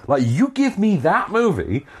 Yes. Like, you give me that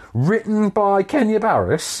movie, written by Kenya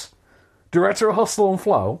Barris, director of Hustle and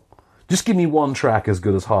Flow, just give me one track as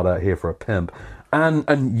good as Hard Out Here for a Pimp,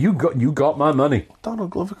 and you got my money.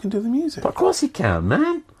 Donald Glover can do the music. But of course he can,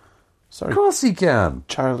 man. Sorry. Of course he can.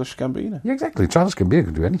 Childish Gambino. Yeah, exactly. Childish Gambino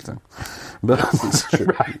can do anything. But That's true.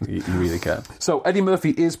 Right. You really can. So Eddie Murphy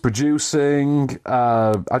is producing.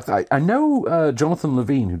 I know Jonathan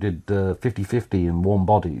Levine, who did 50-50 and Warm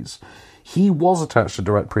Bodies. He was attached to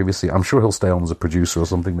direct previously. I'm sure he'll stay on as a producer or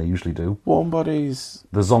something. They usually do. Warm Bodies.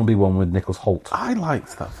 The zombie one with Nicholas Hoult. I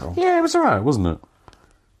liked that film. Yeah, it was alright, wasn't it?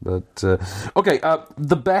 But okay,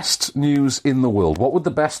 the best news in the world. What would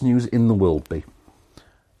the best news in the world be?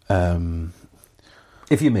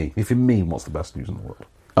 If you mean what's the best news in the world?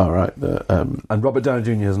 All right. And Robert Downey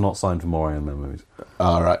Jr. has not signed for more Iron Man movies.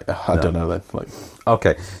 All right. I don't know then.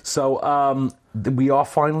 Okay, so we are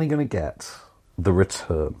finally going to get the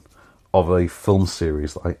return of a film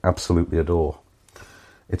series that I absolutely adore.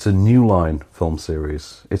 It's a New Line film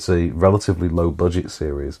series. It's a relatively low-budget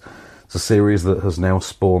series. It's a series that has now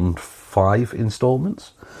spawned 5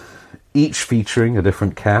 installments, each featuring a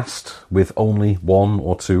different cast, with only 1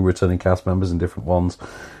 or 2 returning cast members in different ones.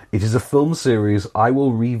 It is a film series I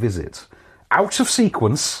will revisit, out of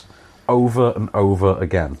sequence, over and over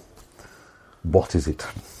again. What is it?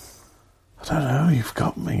 I don't know, you've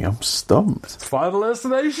got me. I'm stumped. Final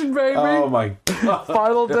Destination, baby! Oh my God.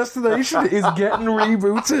 Final Destination is getting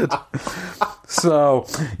rebooted. So,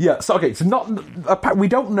 yeah, so not we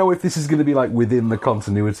don't know if this is going to be like within the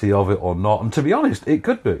continuity of it or not, and to be honest, it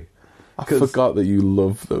could be. I forgot that you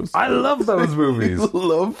love those. I love those movies. You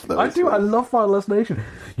love those. I do. I love Final Destination.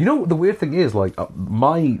 You know, the weird thing is, like,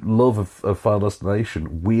 my love of Final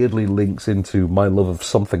Destination weirdly links into my love of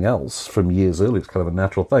something else from years earlier. It's kind of a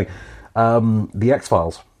natural thing. The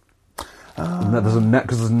X-Files. And there's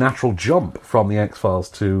a natural jump from the X-Files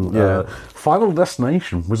to Final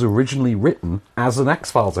Destination was originally written as an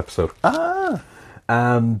X-Files episode.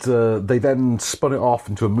 And they then spun it off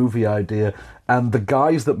into a movie idea, and the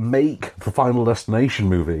guys that make the Final Destination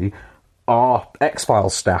movie are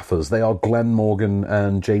X-Files staffers. They are Glenn Morgan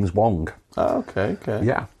and James Wong. Oh, okay.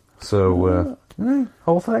 Yeah. So,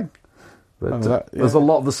 whole thing. But there's a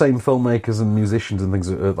lot of the same filmmakers and musicians and things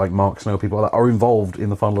like Mark Snow, people like that, are involved in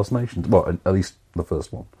the Final Destination. Well, at least the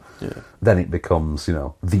first one. Yeah. Then it becomes,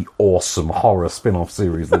 the awesome horror spin-off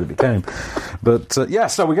series that it became. But,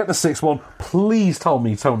 so we get the sixth one. Please tell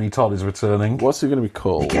me Tony Todd is returning. What's he going to be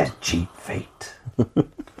called? Get Cheap Fate.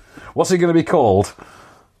 What's he going to be called?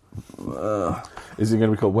 Is he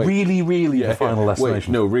going to be called... Really, The Final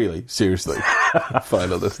Destination? Wait, no, really? Seriously.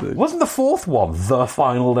 Final Destination. Wasn't the fourth one The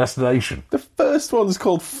Final Destination? The first one's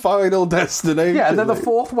called Final Destination. Yeah, and then the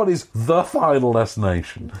fourth one is The Final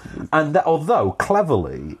Destination. And although,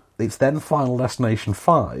 cleverly, it's then Final Destination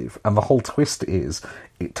 5, and the whole twist is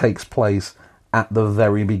it takes place at the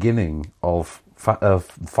very beginning of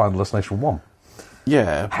Final Destination 1.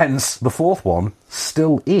 Yeah. Hence, the fourth one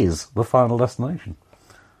still is The Final Destination.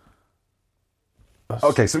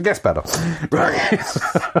 Okay, so it gets better. Right.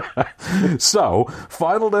 So,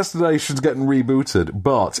 Final Destination's getting rebooted,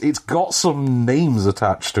 but it's got some names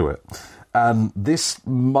attached to it. And this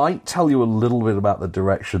might tell you a little bit about the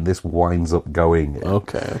direction this winds up going in.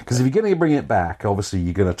 Okay. Because if you're going to bring it back, obviously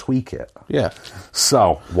you're going to tweak it. Yeah.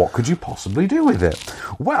 So, what could you possibly do with it?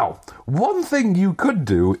 Well, one thing you could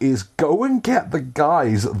do is go and get the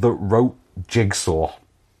guys that wrote Jigsaw.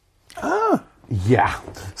 Yeah.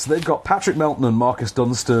 So they've got Patrick Melton and Marcus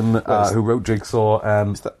Dunstan, who wrote Jigsaw,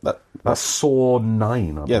 and that's Saw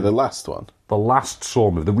 9. The last one. The last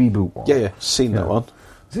Saw movie, the reboot one. Yeah, seen that one.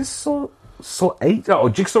 Is this Saw 8? Oh,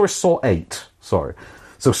 Jigsaw is Saw 8. Sorry.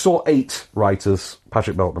 So Saw 8 writers,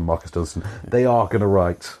 Patrick Melton and Marcus Dunstan, they are going to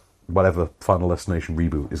write whatever Final Destination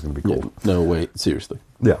reboot is going to be called. Yeah. No, wait, seriously.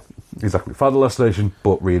 Yeah, exactly. Final Destination,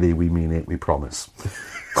 but really, we mean it, we promise.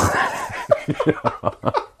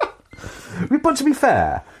 But to be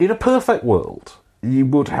fair, in a perfect world, you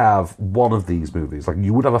would have one of these movies. Like,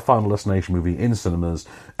 you would have a Final Destination movie in cinemas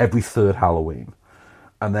every third Halloween.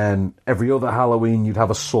 And then every other Halloween, you'd have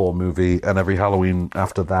a Saw movie. And every Halloween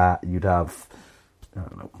after that, you'd have, I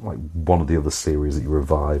don't know, like one of the other series that you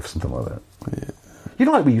revive, something like that.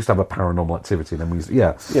 Yeah. Like we used to have a Paranormal Activity, and then we used to,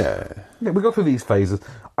 we go through these phases.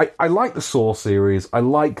 I like the Saw series. I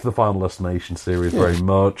like the Final Destination series very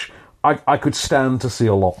much. I could stand to see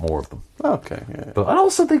a lot more of them. Okay, yeah. And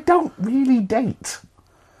also, they don't really date.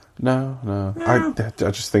 No. I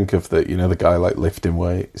just think of the guy like lifting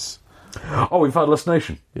weights. Oh, in Final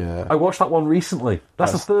Destination? Yeah. I watched that one recently.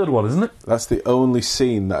 That's the third one, isn't it? That's the only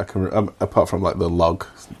scene that I can... apart from like the log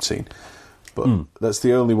scene. But that's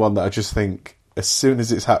the only one that I just think, as soon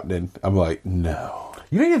as it's happening, I'm like, no.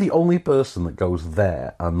 You're the only person that goes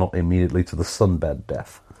there and not immediately to the sunbed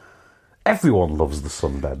death. Everyone loves the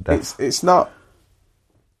sunbed death. It's not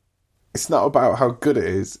about how good it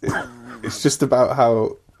is. It's just about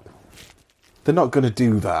how they're not going to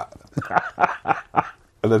do that.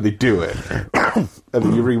 And then they do it. And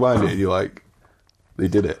then you rewind it and you're like, they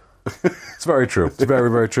did it. It's very true. It's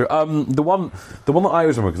very, very true. The one that I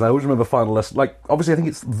always remember, because I always remember Final Destination, like, obviously I think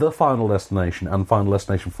it's The Final Destination and Final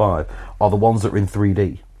Destination 5 are the ones that are in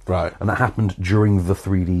 3D. Right. And that happened during the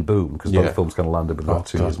 3D boom, because the films kind of landed with about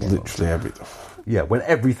 2 years. Literally everything. Yeah, when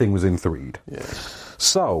everything was in 3D. Yeah.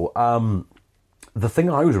 So, the thing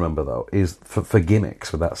I always remember, though, is for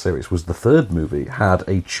gimmicks with that series, was the third movie had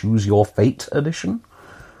a Choose Your Fate edition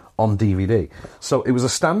on DVD. So it was a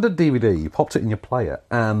standard DVD, you popped it in your player,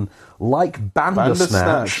 and like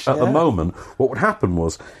Bandersnatch at the moment, what would happen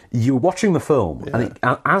was you were watching the film, and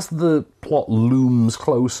as the plot looms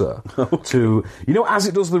closer to, as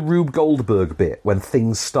it does the Rube Goldberg bit, when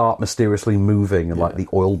things start mysteriously moving, and like the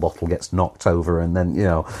oil bottle gets knocked over, and then,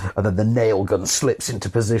 and then the nail gun slips into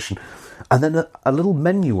position. And then a little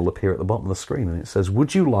menu will appear at the bottom of the screen, and it says,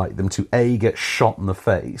 would you like them to A, get shot in the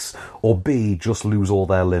face, or B, just lose all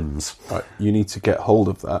their limbs? Right, you need to get hold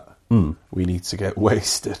of that. We need to get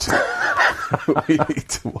wasted. We need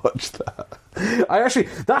to watch that.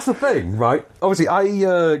 That's the thing, right? Obviously,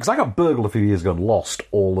 because I got burgled a few years ago and lost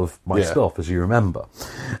all of my stuff, as you remember.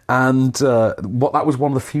 And that was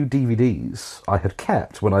one of the few DVDs I had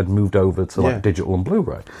kept when I'd moved over to digital and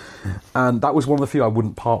Blu-ray. And that was one of the few I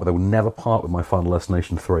wouldn't part with. I would never part with my Final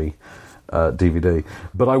Destination 3 DVD.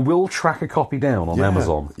 But I will track a copy down on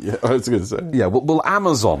Amazon. Yeah, I was going to say. Yeah, we'll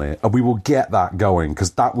Amazon it, and we will get that going,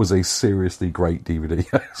 because that was a seriously great DVD.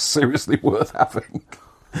 Seriously worth having.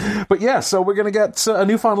 But yeah, so we're going to get a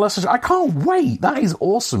new Final Lesson. I can't wait. That is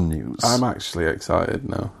awesome news. I'm actually excited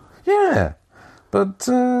now. Yeah. But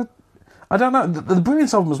I don't know. The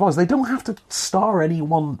brilliance of them as well is they don't have to star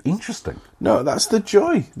anyone interesting. No, that's the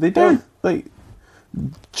joy. They don't. Like,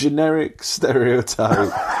 generic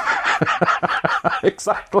stereotype.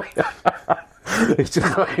 Exactly. It's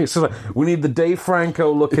just like, we need the Dave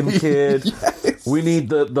Franco looking kid. Yes. We need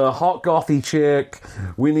the hot gothy chick.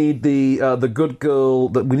 We need the good girl.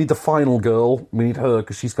 We need the final girl. We need her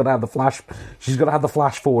because she's got to have the flash. She's got to have the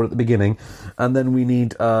flash forward at the beginning, and then we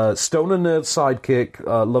need stoner nerd sidekick,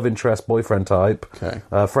 love interest, boyfriend type,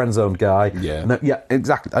 friend zoned guy. Yeah, yeah,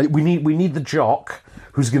 exactly. We need the jock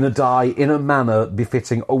who's going to die in a manner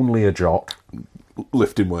befitting only a jock,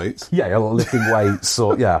 lifting weights. Yeah, lifting weights.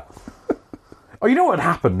 So yeah. Oh, you know what would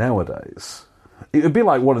happen nowadays? It would be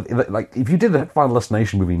like if you did a Final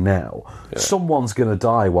Destination movie now, someone's going to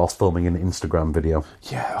die whilst filming an Instagram video.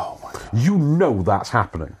 Yeah, oh my God. You know that's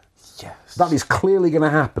happening. Yes. That is clearly going to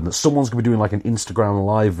happen, that someone's going to be doing like an Instagram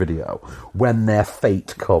live video when their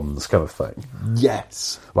fate comes, kind of thing.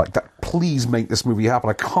 Yes. Like that. Please make this movie happen.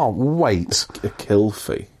 I can't wait. A kill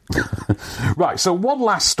fee. Right, so one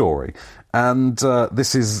last story. And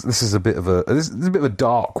this is a bit of a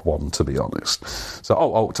dark one, to be honest.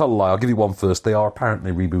 So, tell a lie. I'll give you one first. They are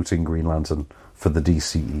apparently rebooting Green Lantern for the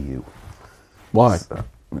DCEU. Why? So,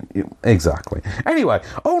 exactly. Anyway,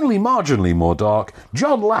 only marginally more dark.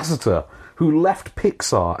 John Lasseter, who left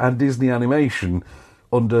Pixar and Disney Animation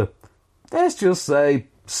under, let's just say,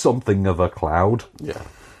 something of a cloud. Yeah.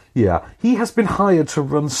 Yeah. He has been hired to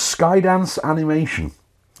run Skydance Animation.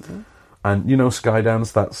 Mm-hmm. And you know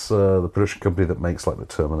Skydance, that's the production company that makes like the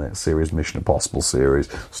Terminator series, Mission Impossible series,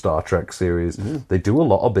 Star Trek series. Mm-hmm. They do a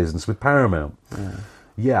lot of business with Paramount.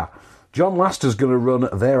 Yeah. John Lasseter's going to run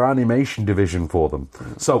their animation division for them.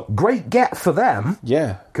 So, great get for them.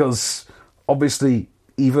 Yeah. Because, obviously,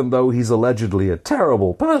 even though he's allegedly a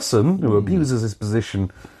terrible person who abuses his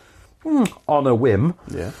position on a whim,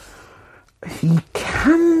 he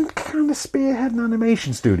can kind of spearhead an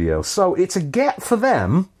animation studio. So, it's a get for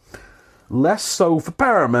them. Less so for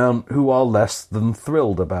Paramount, who are less than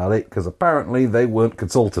thrilled about it, because apparently they weren't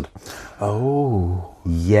consulted. Oh.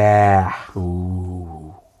 Yeah.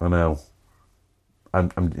 Ooh. I know.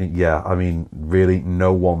 I mean, really,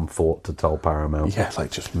 no one thought to tell Paramount. Yeah,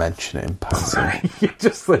 like, just mention it in passing.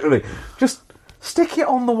 Just literally, just stick it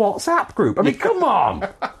on the WhatsApp group. I mean, come on!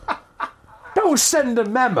 Don't send a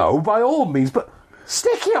memo, by all means, but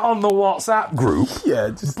stick it on the WhatsApp group.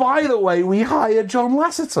 Yeah, By the way, we hired John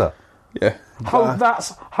Lasseter. Yeah.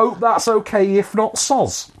 Hope that's okay, if not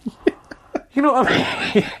soz. You know what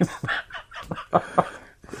I mean?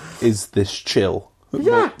 Is this chill?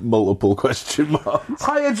 Yeah. Multiple question marks.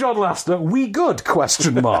 Hiya, John Lasseter. We good?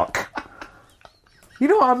 Question mark. You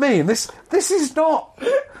know what I mean? This is not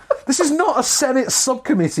a Senate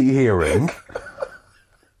subcommittee hearing.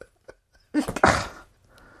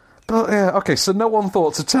 But yeah, okay. So no one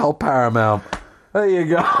thought to tell Paramount. There you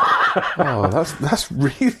go. Oh, that's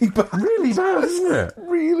really bad. Really bad, isn't it?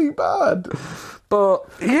 Really bad. But,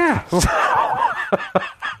 yeah.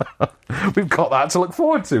 We've got that to look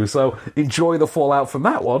forward to, so enjoy the fallout from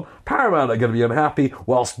that one. Paramount are going to be unhappy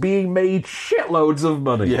whilst being made shitloads of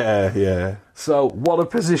money. Yeah, yeah. So, what a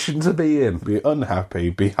position to be in. Be unhappy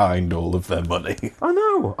behind all of their money. I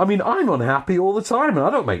know. I mean, I'm unhappy all the time, and I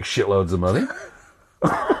don't make shitloads of money.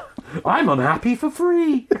 I'm unhappy for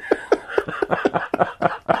free.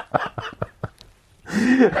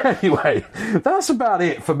 Anyway, that's about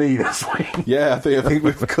it for me this week. Yeah, I think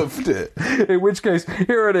we've covered it. In which case,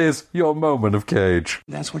 here it is, your moment of Cage.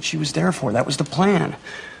 That's what she was there for. That was the plan.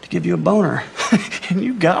 To give you a boner. And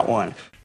you got one.